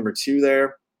Valdes-Scantling's the number 2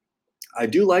 there. I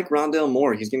do like Rondale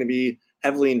Moore. He's going to be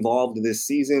heavily involved this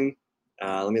season.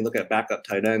 Let me look at backup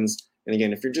tight ends. And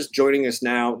again, if you're just joining us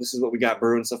now, this is what we got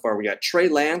brewing so far. We got Trey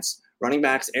Lance, running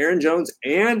backs Aaron Jones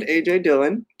and A.J.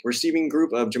 Dillon. Receiving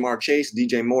group of Jamar Chase,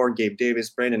 DJ Moore, Gabe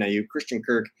Davis, Brandon Ayuk, Christian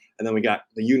Kirk. And then we got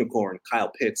the unicorn,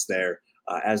 Kyle Pitts there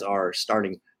as our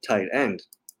starting tight end.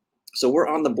 So we're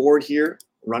on the board here.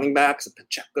 Running backs,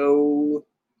 Pacheco.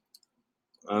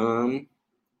 Man,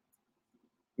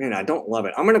 I don't love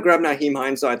it. I'm going to grab Nyheim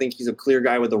Hines, so I think he's a clear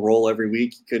guy with a role every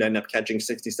week. He could end up catching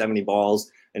 60, 70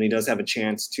 balls, and he does have a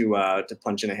chance to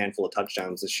punch in a handful of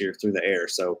touchdowns this year through the air.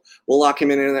 So we'll lock him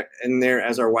in there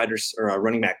as our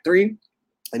running back 3.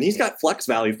 And he's got flex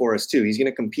value for us, too. He's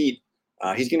going to compete.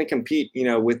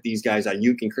 With these guys,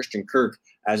 Ayuk and Christian Kirk,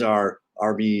 as our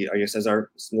RB, I guess, as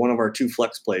one of our 2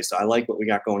 flex plays. So I like what we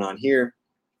got going on here.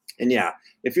 And yeah,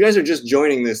 if you guys are just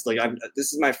joining this,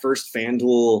 this is my first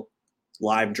FanDuel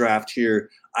live draft here.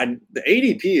 The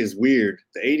ADP is weird.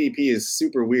 The ADP is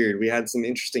super weird. We had some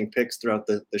interesting picks throughout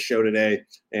the show today,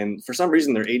 and for some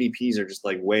reason their ADPs are just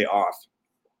like way off.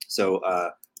 So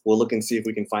we'll look and see if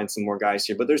we can find some more guys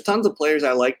here. But there's tons of players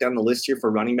I like down the list here for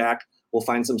running back. We'll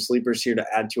find some sleepers here to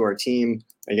add to our team.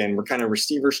 Again, we're kind of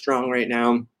receiver strong right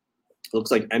now.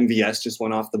 Looks like MVS just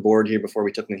went off the board here before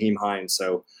we took Nyheim Hines.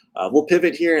 So we'll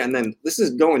pivot here, and then this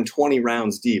is going 20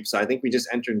 rounds deep. So I think we just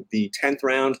entered the 10th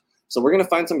round. So we're going to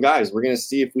find some guys. We're going to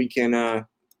see if we can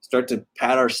start to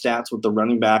pad our stats with the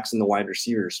running backs and the wide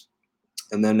receivers.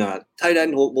 And then tight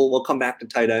end, we'll come back to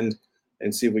tight end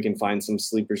and see if we can find some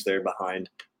sleepers there behind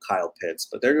Kyle Pitts.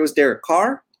 But there goes Derek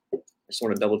Carr. I just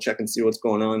want to double check and see what's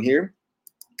going on here.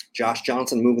 Josh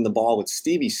Johnson moving the ball with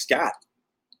Stevie Scott.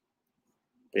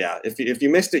 Yeah, if you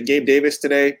missed it, Gabe Davis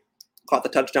today caught the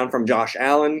touchdown from Josh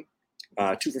Allen,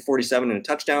 2 for 47 and a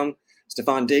touchdown.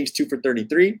 Stephon Diggs, 2 for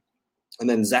 33. And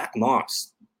then Zach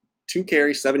Moss, 2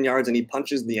 carries, 7 yards, and he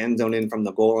punches the end zone in from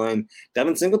the goal line.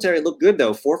 Devin Singletary looked good,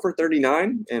 though, 4 for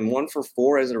 39 and 1 for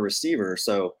 4 as a receiver.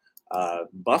 So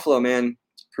Buffalo, man,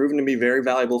 proven to be very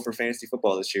valuable for fantasy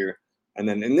football this year. And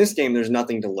then in this game, there's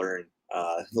nothing to learn.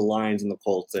 The Lions and the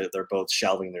Colts, they're both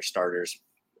shelving their starters.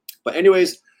 But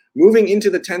anyways, moving into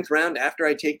the 10th round, after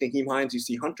I take Nyheim Hines, you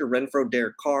see Hunter Renfrow,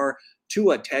 Derek Carr,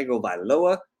 Tua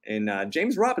Tagovailoa, and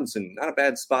James Robinson. Not a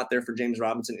bad spot there for James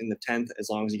Robinson in the 10th. As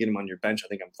long as you get him on your bench, I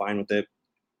think I'm fine with it.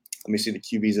 Let me see the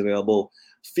QBs available.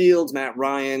 Fields, Matt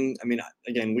Ryan. I mean,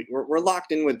 again, we're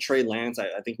locked in with Trey Lance.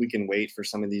 I think we can wait for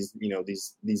some of these,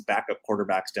 these backup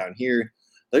quarterbacks down here.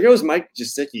 There goes Mike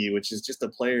Gesicki, which is just a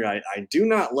player I do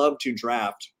not love to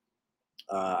draft.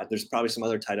 There's probably some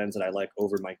other tight ends that I like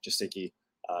over Mike Gesicki.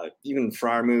 Even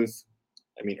Freiermuth,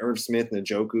 Irv Smith,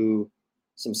 Njoku,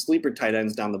 some sleeper tight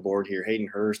ends down the board here. Hayden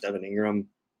Hurst, Evan Ingram.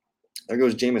 There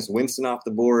goes Jameis Winston off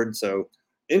the board. So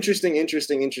interesting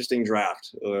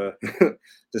draft, to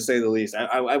say the least.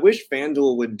 I wish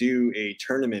Fanduel would do a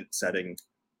tournament setting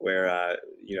where,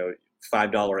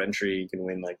 $5 entry, you can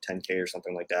win like 10K or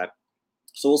something like that.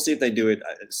 So we'll see if they do it.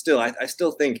 I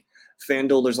still think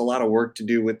Fanduel, there's a lot of work to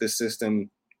do with this system.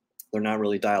 They're not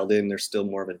really dialed in. They're still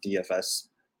more of a DFS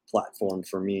platform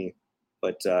for me.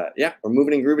 But, we're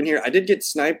moving and grooving here. I did get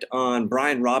sniped on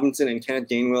Brian Robinson and Kenneth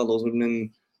Gainwell. Those would have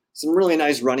been some really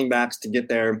nice running backs to get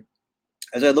there.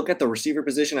 As I look at the receiver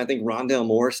position, I think Rondale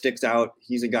Moore sticks out.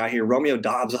 He's a guy here. Romeo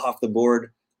Doubs off the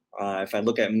board. If I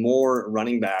look at more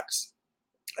running backs,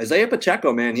 Isaiah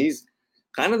Pacheco, man, he's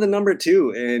kind of the number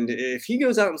 2. And if he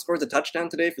goes out and scores a touchdown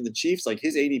today for the Chiefs, like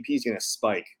his ADP is going to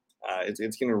spike.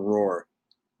 It's going to roar.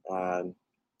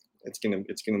 It's going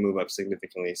to move up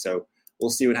significantly. So we'll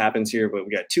see what happens here. But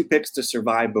we got 2 picks to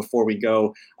survive before we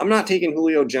go. I'm not taking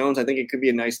Julio Jones. I think it could be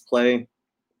a nice play.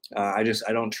 I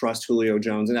don't trust Julio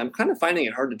Jones, and I'm kind of finding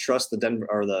it hard to trust the Denver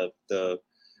or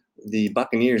the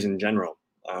Buccaneers in general.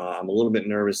 I'm a little bit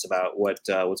nervous about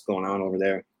what's going on over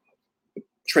there.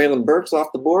 Traylon Burks off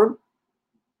the board.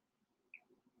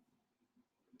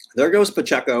 There goes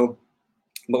Pacheco,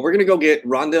 but we're going to go get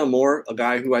Rondale Moore, a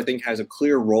guy who I think has a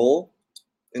clear role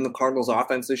in the Cardinals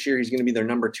offense this year. He's going to be their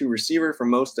number 2 receiver for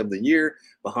most of the year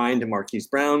behind Marquise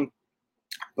Brown.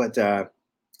 But they're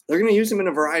going to use him in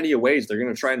a variety of ways. They're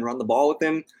going to try and run the ball with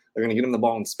him. They're going to get him the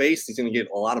ball in space. He's going to get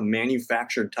a lot of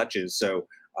manufactured touches. So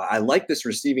I like this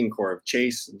receiving core of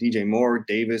Chase, DJ Moore,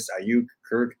 Davis, Ayuk,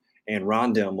 Kirk, and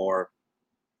Rondale Moore.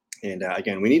 And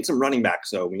again, we need some running backs,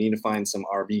 so we need to find some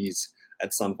RBs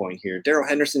at some point here. Darrell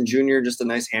Henderson Jr., just a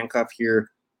nice handcuff here.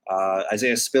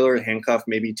 Isaiah Spiller, handcuff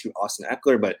maybe to Austin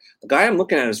Eckler. But the guy I'm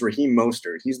looking at is Raheem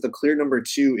Mostert. He's the clear number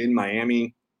 2 in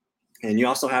Miami. And you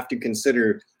also have to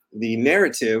consider the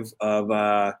narrative of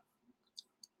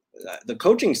the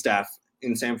coaching staff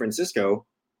in San Francisco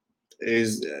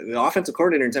is the offensive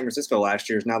coordinator in San Francisco last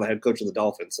year is now the head coach of the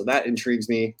Dolphins. So that intrigues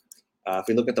me. If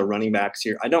we look at the running backs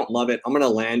here, I don't love it. I'm going to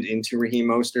land into Raheem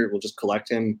Mostert. We'll just collect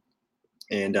him.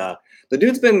 And the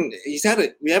dude's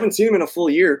we haven't seen him in a full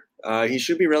year. He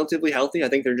should be relatively healthy. I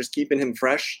think they're just keeping him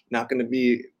fresh, not going to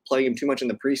be playing him too much in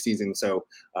the preseason. So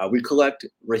we collect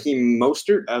Raheem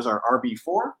Mostert as our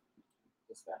RB4.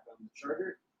 Just back on the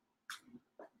charger.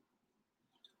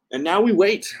 And now we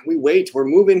wait. We're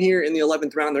moving here in the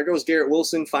 11th round. There goes Garrett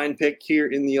Wilson. Fine pick here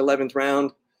in the 11th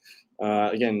round.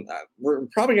 Again, we're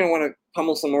probably going to want to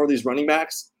pummel some more of these running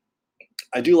backs.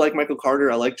 I do like Michael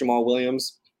Carter. I like Jamal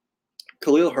Williams.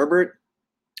 Khalil Herbert,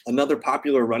 another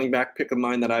popular running back pick of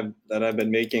mine that I've been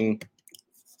making.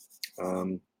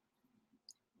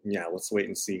 Let's wait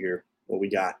and see here what we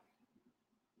got.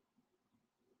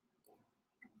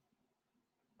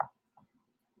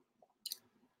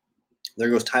 There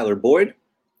goes Tyler Boyd.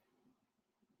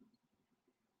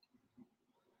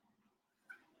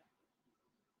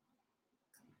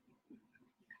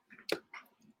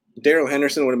 Darrell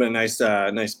Henderson would have been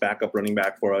a nice backup running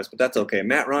back for us, but that's okay.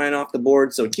 Matt Ryan off the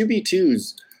board. So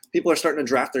QB2s, people are starting to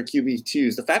draft their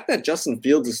QB2s. The fact that Justin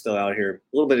Fields is still out here,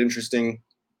 a little bit interesting.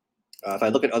 If I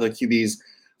look at other QBs,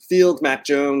 Fields, Mac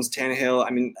Jones,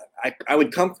 Tannehill, I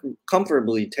would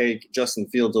comfortably take Justin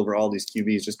Fields over all these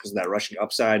QBs just because of that rushing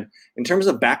upside. In terms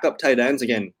of backup tight ends,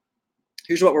 again,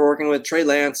 here's what we're working with. Trey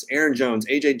Lance, Aaron Jones,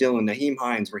 A.J. Dillon, Nyheim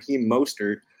Hines, Raheem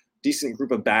Mostert, decent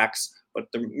group of backs. But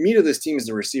the meat of this team is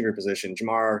the receiver position.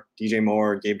 Jamar, DJ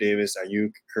Moore, Gabe Davis,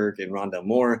 Ayuk, Kirk, and Rondale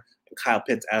Moore, and Kyle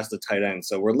Pitts as the tight end.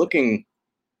 So we're looking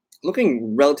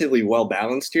relatively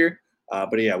well-balanced here.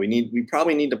 We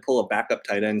probably need to pull a backup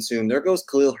tight end soon. There goes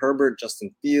Khalil Herbert,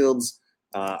 Justin Fields.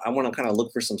 I want to kind of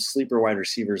look for some sleeper wide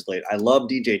receivers late. I love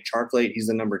DJ Chark late. He's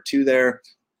the number 2 there.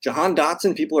 Jahan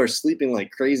Dotson, people are sleeping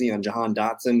like crazy on Jahan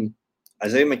Dotson.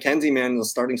 Isaiah McKenzie, man, the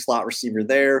starting slot receiver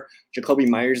there. Jacoby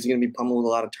Myers is going to be pummeled with a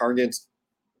lot of targets.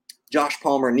 Josh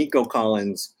Palmer, Nico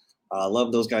Collins.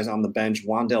 Love those guys on the bench.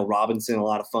 Wan'Dale Robinson, a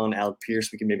lot of fun. Alec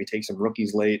Pierce, we can maybe take some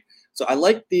rookies late. So I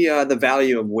like the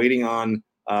value of waiting on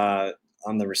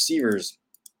the receivers.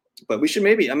 But we should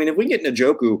maybe, I mean, if we get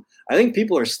Njoku, I think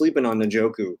people are sleeping on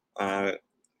Njoku.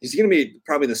 He's going to be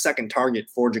probably the second target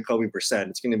for Jacoby Brissett.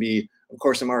 It's going to be, of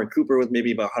course, Amari Cooper with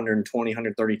maybe about 120,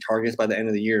 130 targets by the end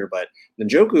of the year. But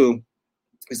Njoku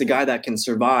is the guy that can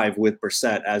survive with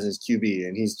Brissett as his QB,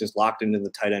 and he's just locked into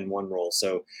the tight end one role.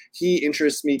 So he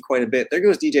interests me quite a bit. There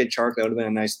goes DJ Chark. That would have been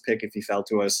a nice pick if he fell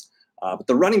to us. But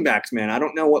the running backs, man, I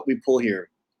don't know what we pull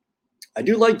here. I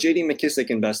do like J.D.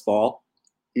 McKissick in best ball.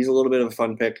 He's a little bit of a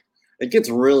fun pick. It gets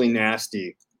really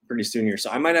nasty pretty soon here.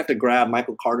 So I might have to grab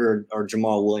Michael Carter or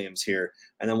Jamal Williams here,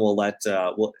 and then we'll let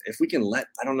if we can let,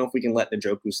 I don't know if we can let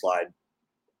Njoku slide.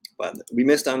 But we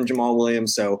missed on Jamal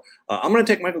Williams, so I'm going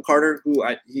to take Michael Carter, who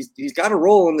he's got a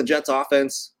role in the Jets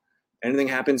offense. Anything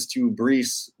happens to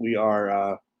Brees, we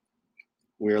are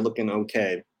looking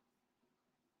okay.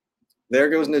 There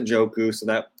goes Njoku, so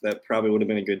that probably would have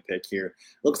been a good pick here.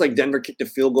 Looks like Denver kicked a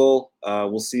field goal.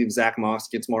 We'll see if Zach Moss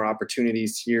gets more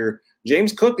opportunities here.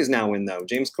 James Cook is now in, though.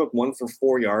 James Cook 1 for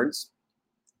 4 yards.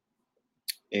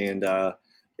 And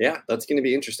yeah, that's going to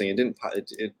be interesting.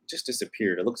 It just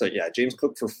disappeared. It looks like, yeah, James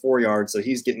Cook for 4 yards. So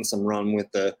he's getting some run with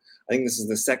I think this is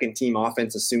the second team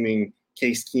offense, assuming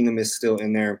Case Keenum is still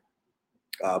in there.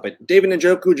 But David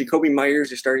Njoku, Jacoby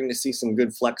Myers, you're starting to see some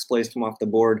good flex plays come off the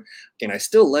board. Again, I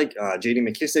still like J.D.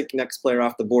 McKissick, next player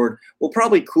off the board. We'll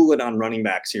probably cool it on running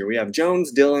backs here. We have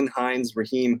Jones, Dillon, Hines,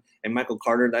 Raheem, and Michael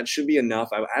Carter. That should be enough.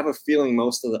 I have a feeling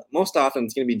most often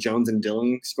it's going to be Jones and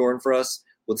Dillon scoring for us,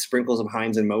 with sprinkles of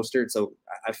Hines and Mostert. So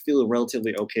I feel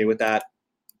relatively okay with that.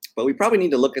 But we probably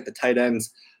need to look at the tight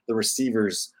ends, the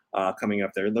receivers coming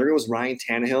up there. There goes Ryan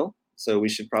Tannehill. So we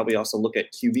should probably also look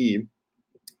at QB,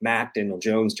 Mac, Daniel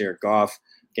Jones, Jared Goff.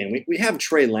 Again, we have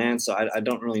Trey Lance, so I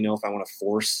don't really know if I want to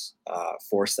force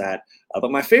that.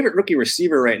 But my favorite rookie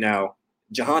receiver right now,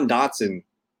 Jahan Dotson,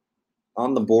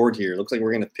 on the board here. Looks like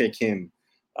we're going to pick him.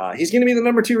 He's going to be the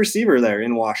number 2 receiver there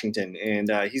in Washington, and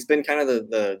he's been kind of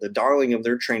the darling of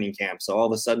their training camp. So all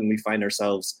of a sudden we find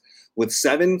ourselves with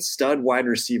 7 stud wide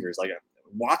receivers. Like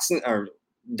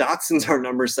Dotson's our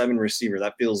number 7 receiver.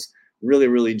 That feels really,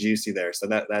 really juicy there. So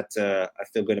that I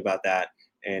feel good about that.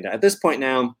 And at this point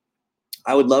now,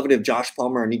 I would love it if Josh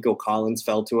Palmer or Nico Collins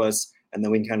fell to us, and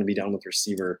then we can kind of be done with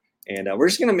receiver. And we're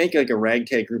just going to make like a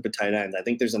ragtag group of tight ends. I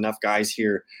think there's enough guys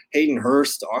here. Hayden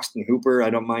Hurst, Austin Hooper.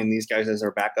 I don't mind these guys as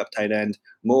our backup tight end.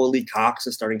 Mo Ali Cox,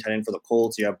 the starting tight end for the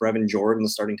Colts. You have Brevin Jordan, the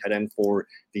starting tight end for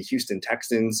the Houston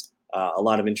Texans. A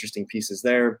lot of interesting pieces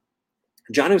there.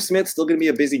 Jonnu Smith, still going to be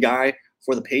a busy guy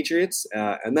for the Patriots.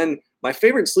 And then my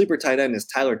favorite sleeper tight end is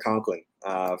Tyler Conklin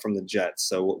from the Jets.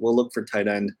 So we'll look for tight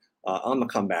end on the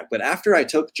comeback. But after I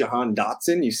took Jahan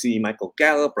Dotson, you see Michael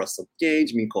Gallup, Russell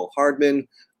Gage, Mecole Hardman,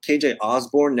 KJ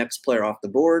Osborne, next player off the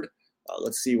board.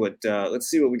 Let's see what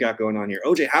we got going on here.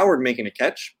 OJ Howard making a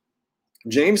catch.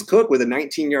 James Cook with a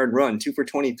 19-yard run, 2 for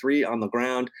 23 on the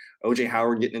ground. OJ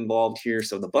Howard getting involved here.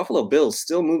 So the Buffalo Bills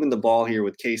still moving the ball here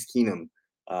with Case Keenum.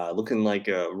 Looking like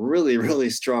a really,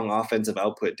 really strong offensive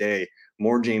output day.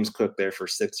 More James Cook there for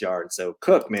 6 yards. So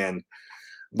Cook, man,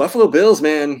 Buffalo Bills,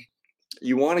 man.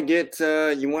 You want to get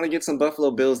some Buffalo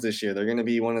Bills this year. They're going to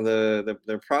be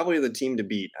they're probably the team to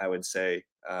beat, I would say,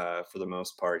 for the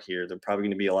most part here. They're probably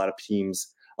going to be a lot of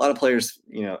players,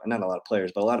 not a lot of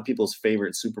players, but a lot of people's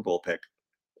favorite Super Bowl pick.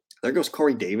 There goes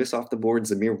Corey Davis off the board,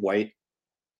 Zamir White.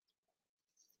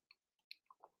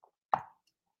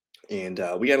 And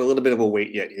we got a little bit of a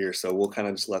wait yet here, so we'll kind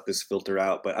of just let this filter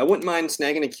out. But I wouldn't mind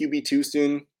snagging a QB2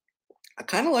 soon. I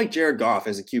kind of like Jared Goff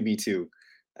as a QB2.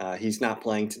 He's not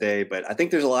playing today, but I think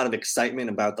there's a lot of excitement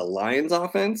about the Lions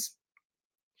offense.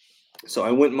 So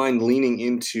I wouldn't mind leaning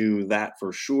into that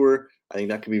for sure. I think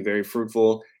that could be very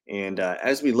fruitful. And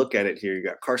as we look at it here, you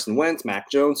got Carson Wentz, Mac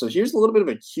Jones. So here's a little bit of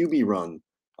a QB run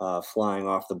flying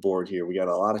off the board here. We got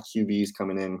a lot of QBs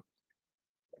coming in.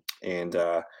 And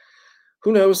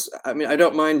who knows? I mean, I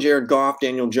don't mind Jared Goff,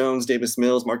 Daniel Jones, Davis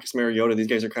Mills, Marcus Mariota. These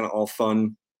guys are kind of all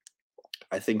fun.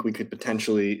 I think we could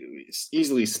potentially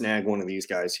easily snag one of these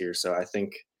guys here. So I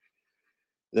think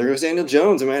there goes Daniel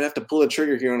Jones. I might have to pull a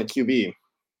trigger here on a QB.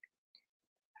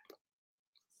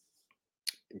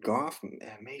 Goff,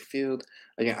 Mayfield.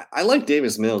 Again, I like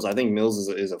Davis Mills. I think Mills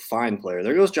is a fine player.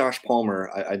 There goes Josh Palmer.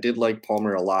 I did like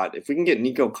Palmer a lot. If we can get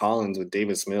Nico Collins with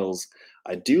Davis Mills,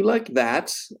 I do like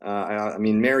that. I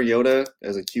mean, Mariota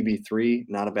as a QB3,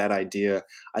 not a bad idea.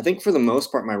 I think for the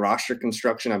most part, my roster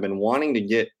construction, I've been wanting to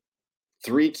get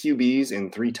 3 QBs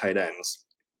and 3 tight ends.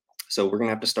 So we're going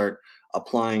to have to start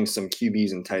applying some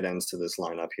QBs and tight ends to this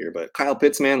lineup here. But Kyle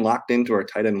Pitts, man, locked into our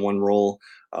tight end 1 role.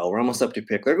 We're almost up to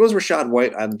pick. There goes Rachaad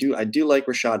White. I do like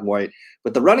Rachaad White,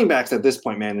 but the running backs at this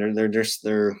point, man,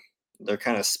 they're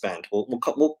kind of spent.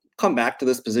 We'll come back to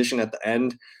this position at the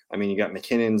end. I mean, you got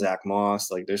McKinnon, Zach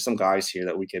Moss. Like, there's some guys here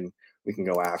that we can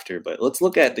go after. But let's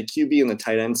look at the QB and the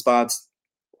tight end spots.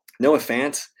 Noah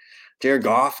Fant, Jared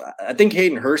Goff. I think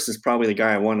Hayden Hurst is probably the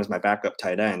guy I want as my backup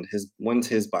tight end. When's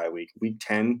his bye week? Week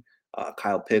 10.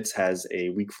 Kyle Pitts has a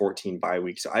week 14 bye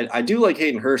week. So I do like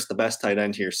Hayden Hurst, the best tight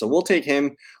end here. So we'll take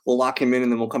him. We'll lock him in,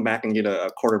 and then we'll come back and get a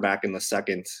quarterback in the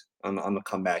second on the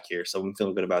comeback here. So I'm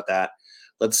feeling good about that.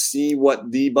 Let's see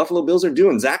what the Buffalo Bills are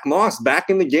doing. Zach Moss back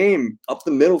in the game, up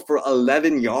the middle for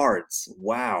 11 yards.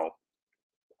 Wow.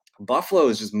 Buffalo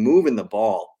is just moving the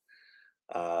ball.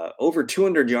 Over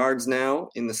 200 yards now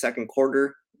in the second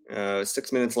quarter.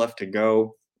 6 minutes left to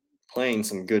go. Playing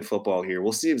some good football here.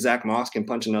 We'll see if Zach Moss can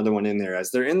punch another one in there. As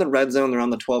they're in the red zone, they're on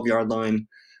the 12-yard line.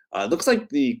 Looks like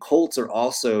the Colts are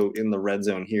also in the red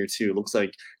zone here too. Looks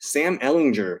like Sam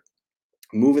Ehlinger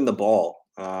moving the ball.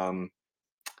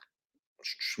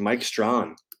 Mike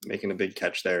Strawn making a big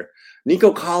catch there.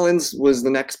 Nico Collins was the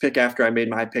next pick after I made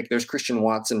my pick. There's Christian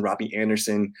Watson, Robbie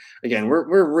Anderson. Again,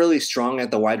 we're really strong at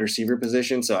the wide receiver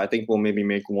position, so I think we'll maybe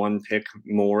make one pick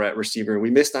more at receiver. We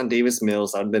missed on Davis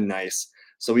Mills. That would have been nice.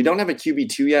 So we don't have a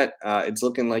QB2 yet. It's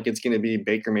looking like it's going to be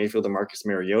Baker Mayfield and Marcus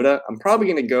Mariota. I'm probably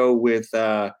going to go with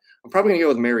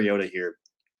Mariota here,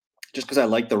 just because I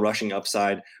like the rushing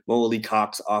upside. Mo Ali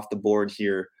Cox off the board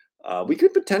here. We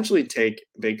could potentially take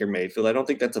Baker Mayfield. I don't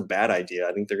think that's a bad idea.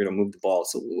 I think they're going to move the ball.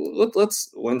 So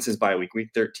let's. When's his bye week? Week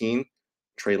 13.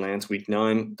 Trey Lance, week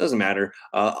 9. Doesn't matter.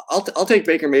 I'll take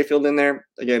Baker Mayfield in there.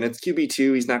 Again, it's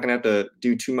QB2. He's not going to have to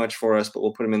do too much for us, but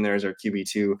we'll put him in there as our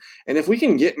QB2. And if we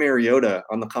can get Mariota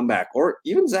on the comeback, or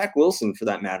even Zach Wilson for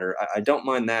that matter, I don't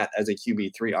mind that as a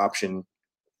QB3 option.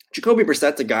 Jacoby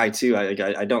Brissett's a guy too.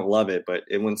 I don't love it, but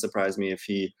it wouldn't surprise me if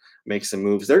he makes some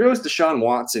moves. There goes Deshaun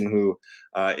Watson, who,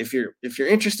 if you're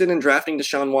interested in drafting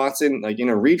Deshaun Watson, like in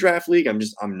a redraft league,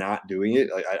 I'm not doing it.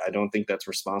 I don't think that's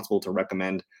responsible to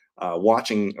recommend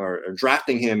watching or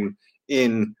drafting him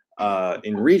in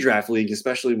redraft league,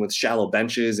 especially with shallow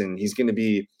benches, and he's going to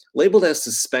be labeled as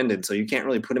suspended, so you can't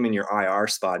really put him in your IR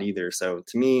spot either. So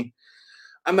to me,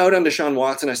 I'm out on Deshaun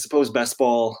Watson. I suppose best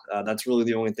ball. That's really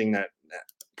the only thing that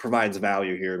provides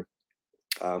value here.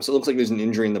 So it looks like there's an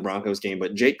injury in the Broncos game,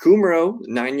 but Jake Kumro,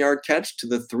 9-yard catch to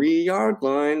the 3-yard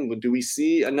line. Do we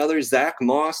see another Zach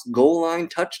Moss goal line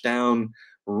touchdown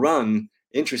run?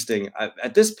 Interesting.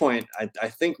 At this point, I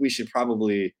think we should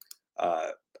probably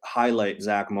highlight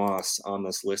Zach Moss on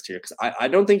this list here, because I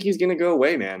don't think he's going to go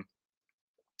away, man.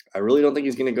 I really don't think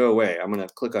he's going to go away. I'm going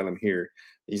to click on him here.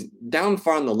 He's down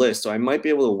far on the list, so I might be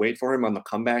able to wait for him on the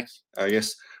comeback. I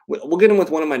guess we'll get him with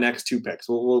one of my next 2 picks.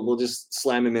 We'll just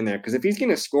slam him in there, because if he's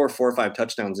going to score 4 or 5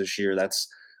 touchdowns this year, that's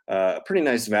a pretty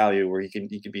nice value where he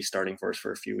could be starting for us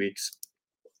for a few weeks.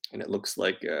 And it looks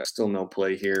like still no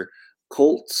play here.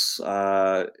 Colts,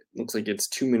 looks like it's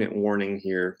 2-minute warning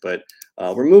here, but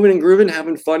we're moving and grooving,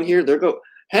 having fun here. There go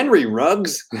Henry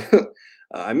Ruggs.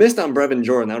 I missed on Brevin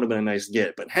Jordan. That would have been a nice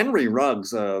get, but Henry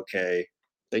Ruggs, okay.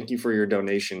 Thank you for your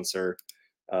donation, sir.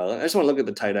 I just want to look at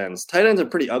the tight ends. Tight ends are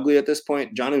pretty ugly at this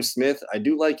point. Jonnu Smith, I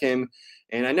do like him.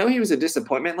 And I know he was a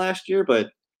disappointment last year, but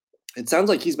it sounds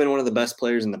like he's been one of the best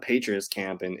players in the Patriots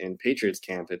camp. And in Patriots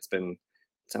camp, it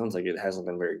sounds like it hasn't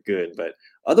been very good. But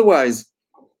otherwise,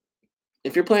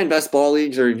 if you're playing best ball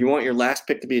leagues or you want your last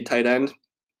pick to be a tight end,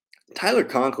 Tyler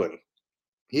Conklin,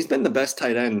 he's been the best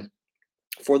tight end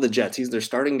for the Jets. He's their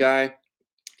starting guy.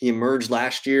 He emerged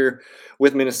last year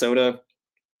with Minnesota.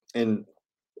 And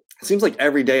it seems like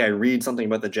every day I read something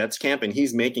about the Jets camp and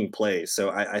he's making plays.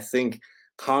 So I think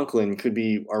Conklin could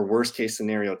be our worst case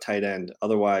scenario tight end.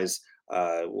 Otherwise,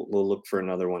 we'll look for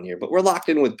another one here. But we're locked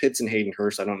in with Pitts and Hayden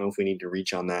Hurst. I don't know if we need to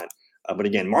reach on that. But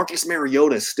again, Marcus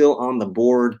Mariota is still on the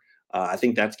board. I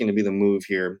think that's going to be the move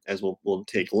here, as we'll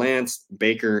take Lance,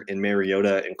 Baker, and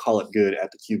Mariota and call it good at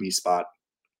the QB spot.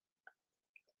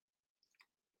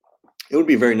 It would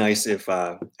be very nice if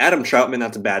Adam Troutman,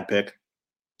 that's a bad pick.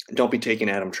 Don't be taking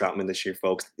Adam Troutman this year,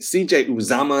 folks. CJ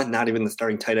Uzama, not even the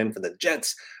starting tight end for the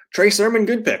Jets. Trey Sermon,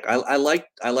 good pick. I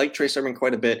like Trey Sermon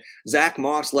quite a bit. Zach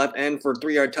Moss, left end for a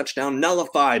 3-yard touchdown,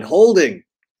 nullified. Holding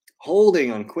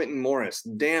on Quentin Morris.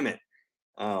 Damn it.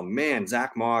 Oh, man,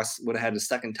 Zach Moss would have had his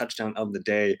second touchdown of the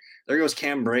day. There goes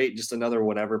Cam Brate, just another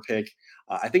whatever pick.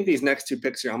 I think these next 2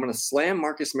 picks here, I'm going to slam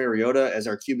Marcus Mariota as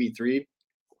our QB3,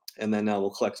 and then we'll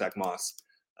collect Zach Moss.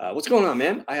 What's going on,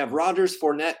 man? I have Rodgers,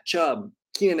 Fournette, Chubb,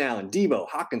 Keenan Allen, Debo,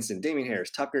 Hawkinson, Damian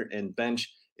Harris, Tucker, and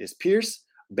bench is Pierce,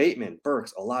 Bateman,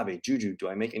 Burks, Olave, Juju. Do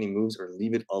I make any moves or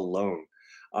leave it alone?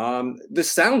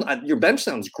 Your bench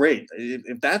sounds great.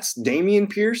 If that's Damian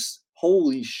Pierce,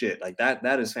 holy shit, like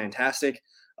that is fantastic.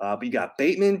 But you got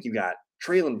Bateman, you got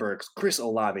Traylon Burks, Chris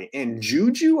Olave, and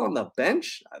Juju on the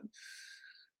bench.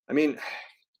 I mean,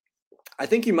 I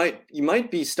think you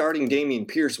might be starting Damian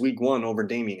Pierce week 1 over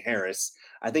Damian Harris.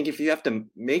 I think if you have to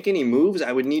make any moves,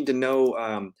 I would need to know.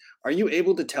 Are you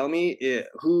able to tell me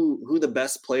who the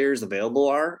best players available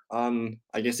are?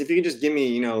 I guess if you could just give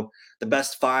me, the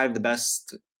best 5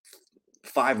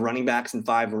 running backs and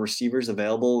 5 receivers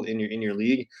available in your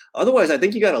league. Otherwise, I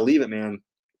think you got to leave it, man.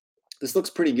 This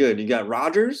looks pretty good. You got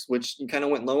Rodgers, which you kind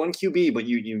of went low on QB, but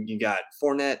you got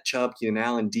Fournette, Chubb, Keenan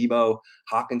Allen, Debo,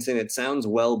 Hawkinson. It sounds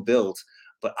well built,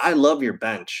 but I love your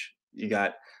bench.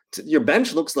 Your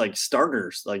bench looks like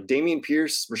starters, like Damian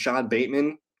Pierce, Rashad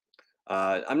Bateman.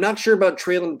 I'm not sure about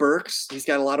Traylon Burks. He's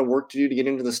got a lot of work to do to get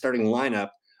into the starting lineup.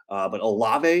 But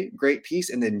Olave, great piece,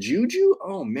 and then Juju.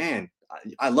 Oh man,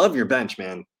 I love your bench,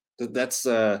 man. That's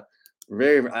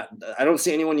very. I don't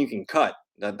see anyone you can cut.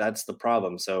 That's the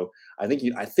problem. So I think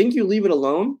you leave it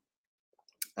alone.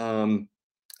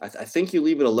 I think you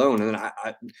leave it alone, and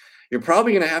then you're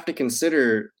probably going to have to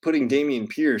consider putting Damian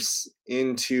Pierce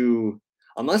into,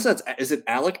 unless is it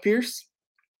Alec Pierce?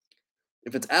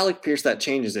 If it's Alec Pierce, that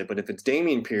changes it. But if it's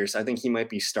Damian Pierce, I think he might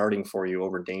be starting for you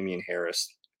over Damian Harris.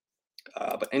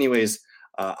 But anyways,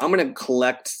 I'm going to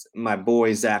collect my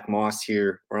boy Zach Moss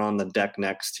here. We're on the deck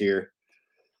next here,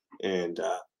 and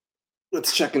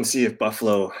let's check and see if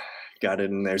Buffalo got it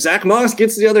in there. Zach Moss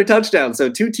gets the other touchdown. So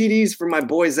 2 TDs for my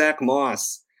boy Zach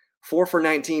Moss. 4 for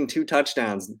 19, 2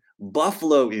 touchdowns.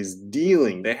 Buffalo is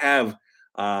dealing. They have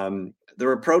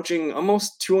they're approaching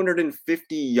almost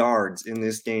 250 yards in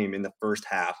this game in the first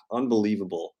half.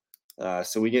 Unbelievable.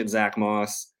 So we get Zach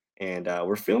Moss, and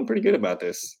we're feeling pretty good about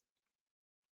this.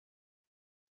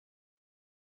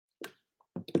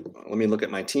 Let me look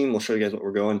at my team. We'll show you guys what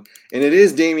we're going. And it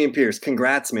is Damian Pierce.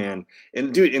 Congrats, man.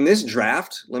 And dude, in this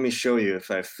draft, let me show you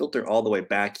if I filter all the way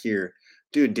back here.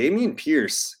 Dude, Damian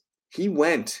Pierce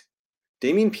went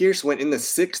in the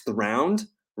 6th round,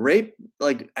 right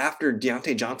like after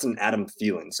Deontay Johnson and Adam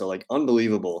Thielen. So like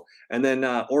unbelievable. And then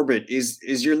Orbit,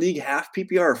 is your league half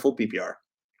PPR or full PPR?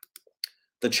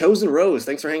 The Chosen Rose,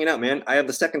 thanks for hanging out, man. I have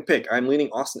the 2nd pick. I'm leaning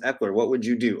Austin Eckler. What would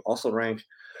you do? Also rank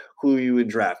who you would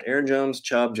draft: Aaron Jones,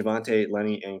 Chubb, Javonte,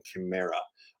 Lenny, and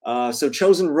Kamara. So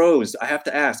Chosen Rose, I have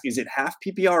to ask: is it half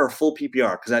PPR or full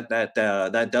PPR? Because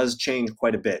that does change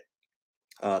quite a bit.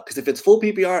 Because if it's full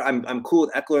PPR, I'm cool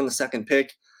with Eckler in the 2nd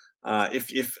pick.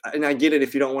 And I get it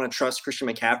if you don't want to trust Christian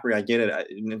McCaffrey, I get it.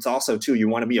 And it's also too, you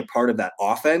want to be a part of that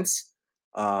offense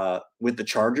with the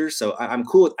Chargers. So I'm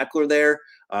cool with Eckler there.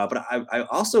 But I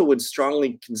also would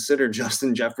strongly consider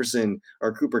Justin Jefferson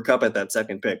or Cooper Kupp at that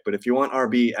 2nd pick. But if you want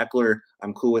RB, Eckler,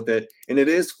 I'm cool with it. And it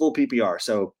is full PPR.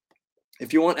 So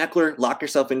if you want Eckler, lock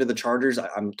yourself into the Chargers.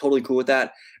 I'm totally cool with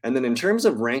that. And then in terms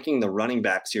of ranking the running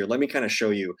backs here, let me kind of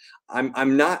show you. I'm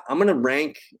going to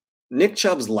rank Nick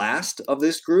Chubb's last of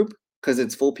this group because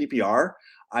it's full PPR.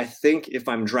 I think if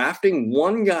I'm drafting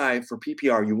one guy for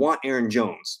PPR, you want Aaron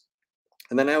Jones.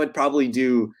 And then I would probably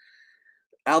do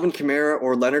Alvin Kamara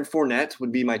or Leonard Fournette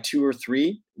would be my 2 or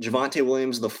 3. Javonte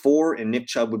Williams, the 4, and Nick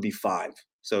Chubb would be 5.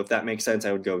 So if that makes sense,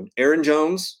 I would go Aaron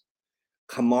Jones,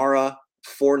 Kamara,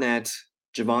 Fournette,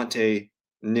 Javonte,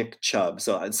 Nick Chubb.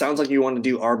 So it sounds like you want to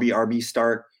do RB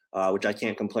start, which I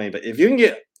can't complain. But if you can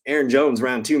get Aaron Jones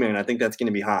round 2, man, I think that's going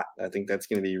to be hot. I think that's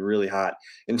going to be really hot.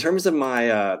 In terms of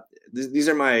my, these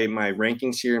are my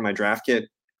rankings here in my draft kit.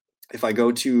 If I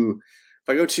go to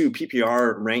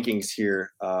PPR rankings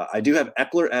here, I do have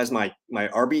Eckler as my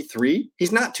RB3.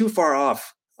 He's not too far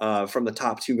off from the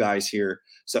top 2 guys here.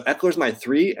 So Eckler's my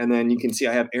 3, and then you can see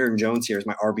I have Aaron Jones here as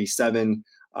my RB7.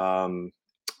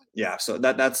 Yeah, so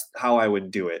that's how I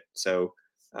would do it. So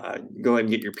go ahead and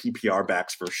get your PPR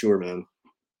backs for sure, man.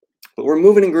 But we're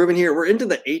moving and grooving here. We're into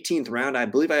the 18th round. I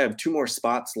believe I have 2 more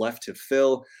spots left to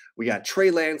fill. We got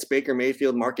Trey Lance, Baker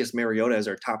Mayfield, Marcus Mariota as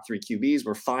our top 3 QBs.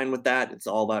 We're fine with that. It's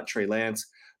all about Trey Lance.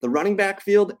 The running back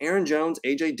field: Aaron Jones,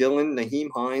 A.J. Dillon, Naheem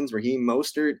Hines, Raheem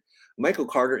Mostert, Michael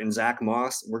Carter, and Zach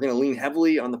Moss. We're going to lean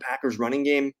heavily on the Packers running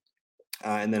game.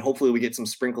 And then hopefully we get some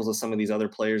sprinkles of some of these other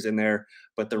players in there.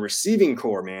 But the receiving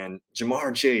core, man: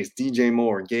 Jamar Chase, DJ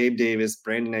Moore, Gabe Davis,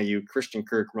 Brandon Ayuk, Christian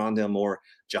Kirk, Rondale Moore,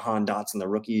 Jahan Dotson, the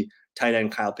rookie, tight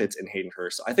end Kyle Pitts, and Hayden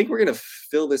Hurst. So I think we're going to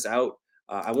fill this out.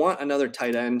 I want another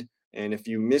tight end. And if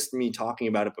you missed me talking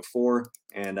about it before,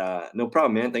 and no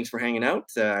problem, man. Thanks for hanging out.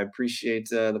 I appreciate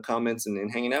the comments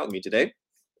and hanging out with me today.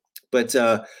 But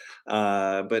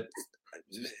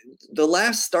the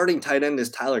last starting tight end is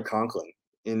Tyler Conklin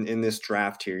in this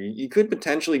draft here. You could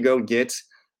potentially go get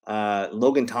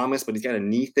Logan Thomas, but he's got a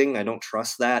knee thing. I don't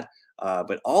trust that.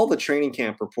 But all the training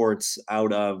camp reports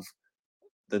out of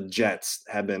the Jets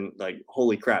have been like,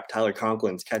 holy crap, Tyler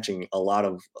Conklin's catching a lot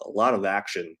of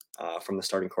action from the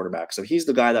starting quarterback. So he's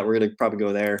the guy that we're going to probably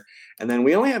go there. And then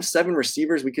we only have 7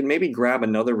 receivers. We could maybe grab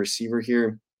another receiver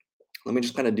here. Let me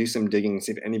just kind of do some digging and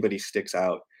see if anybody sticks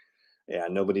out. Yeah,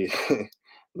 nobody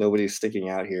nobody's sticking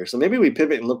out here. So maybe we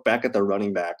pivot and look back at the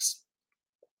running backs.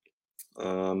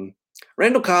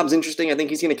 Randall Cobb's interesting. I think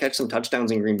he's going to catch some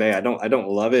touchdowns in Green Bay. I don't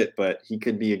love it, but he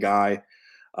could be a guy.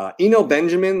 Eno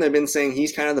Benjamin, they've been saying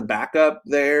he's kind of the backup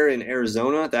there in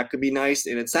Arizona. That could be nice.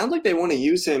 And it sounds like they want to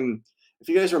use him. If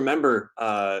you guys remember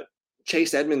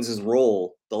Chase Edmonds'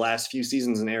 role the last few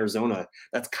seasons in Arizona,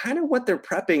 that's kind of what they're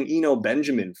prepping Eno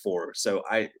Benjamin for. So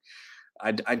I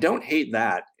don't hate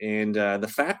that. And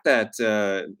the fact that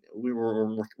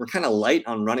we're kind of light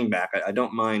on running back, I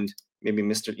don't mind maybe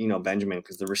Mr. Eno Benjamin,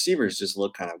 because the receivers just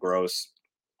look kind of gross.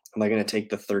 Am I going to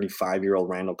take the 35-year-old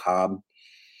Randall Cobb?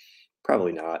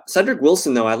 Probably not. Cedric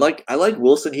Wilson, though, I like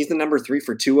Wilson. He's the number 3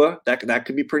 for Tua. That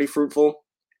could be pretty fruitful.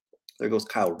 There goes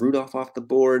Kyle Rudolph off the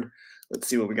board. Let's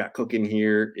see what we got cooking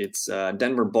here. It's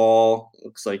Denver ball.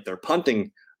 Looks like they're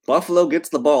punting. Buffalo gets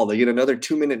the ball. They get another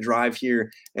 2-minute drive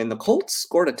here. And the Colts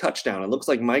scored a touchdown. It looks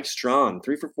like Mike Strawn,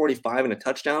 3 for 45 and a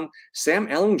touchdown. Sam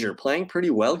Ehlinger playing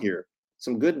pretty well here.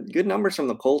 Some good numbers from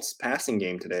the Colts passing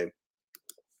game today.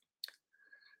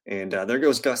 And there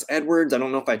goes Gus Edwards. I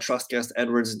don't know if I trust Gus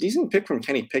Edwards. Decent pick from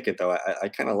Kenny Pickett, though. I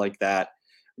kind of like that.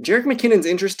 Jerick McKinnon's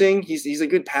interesting. He's a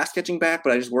good pass-catching back,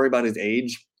 but I just worry about his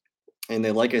age. And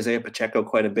they like Isaiah Pacheco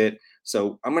quite a bit.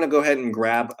 So I'm going to go ahead and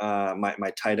grab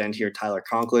my tight end here, Tyler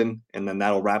Conklin, and then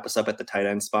that'll wrap us up at the tight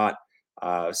end spot.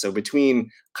 So between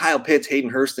Kyle Pitts,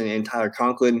 Hayden Hurst, and Tyler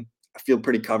Conklin, I feel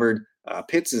pretty covered.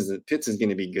 Pitts is going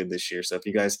to be good this year. So if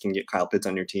you guys can get Kyle Pitts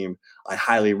on your team, I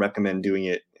highly recommend doing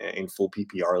it in full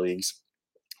PPR leagues.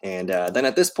 And then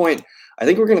at this point, I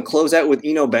think we're going to close out with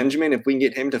Eno Benjamin. If we can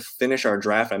get him to finish our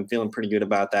draft, I'm feeling pretty good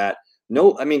about that.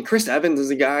 No, I mean, Chris Evans is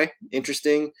a guy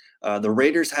interesting. The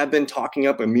Raiders have been talking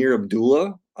up Amir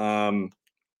Abdullah.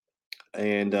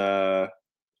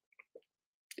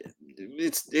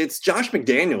 It's Josh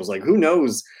McDaniels. Like, who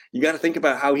knows? You got to think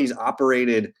about how he's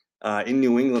operated in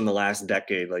New England the last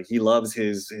decade. Like, he loves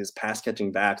his pass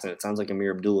catching backs, and it sounds like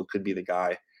Amir Abdullah could be the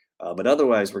guy. But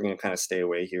otherwise, we're going to kind of stay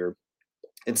away here.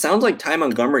 It sounds like Ty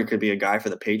Montgomery could be a guy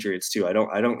for the Patriots too. I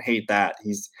don't hate that.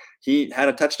 He had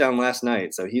a touchdown last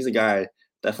night, so he's a guy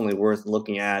definitely worth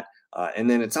looking at. And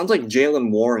then it sounds like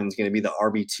Jaylen Warren's going to be the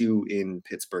RB2 in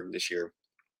Pittsburgh this year.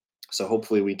 So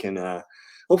hopefully we can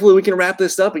wrap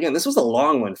this up. Again, this was a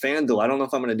long one. Fanduel. I don't know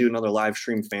if I'm going to do another live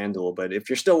stream Fanduel, but if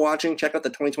you're still watching, check out the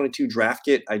 2022 draft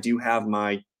kit. I do have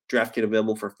my draft kit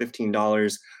available for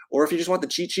 $15. Or if you just want the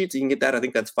cheat sheets, you can get that. I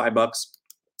think that's $5.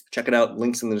 Check it out.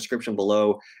 Links in the description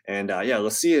below. And yeah,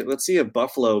 let's see if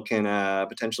Buffalo can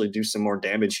potentially do some more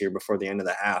damage here before the end of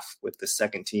the half with the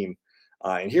second team.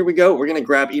 And here we go. We're going to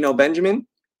grab Eno Benjamin,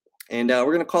 and we're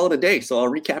going to call it a day. So I'll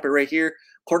recap it right here.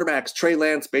 Quarterbacks, Trey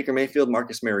Lance, Baker Mayfield,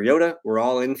 Marcus Mariota. We're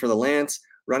all in for the Lance.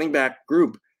 Running back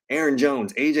group, Aaron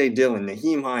Jones, A.J. Dillon,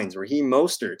 Naheem Hines, Raheem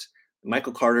Mostert,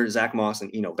 Michael Carter, Zach Moss,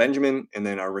 and Eno Benjamin. And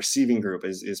then our receiving group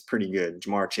is pretty good.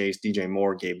 Jamar Chase, DJ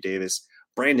Moore, Gabe Davis,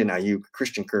 Brandon Ayuk,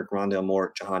 Christian Kirk, Rondale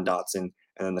Moore, Jahan Dotson,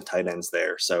 and then the tight ends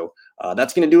there. So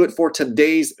that's going to do it for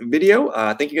today's video.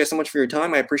 Thank you guys so much for your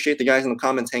time. I appreciate the guys in the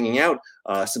comments hanging out.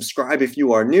 Subscribe if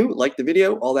you are new, like the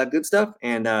video, all that good stuff.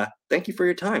 And thank you for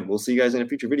your time. We'll see you guys in a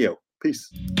future video.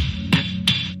 Peace.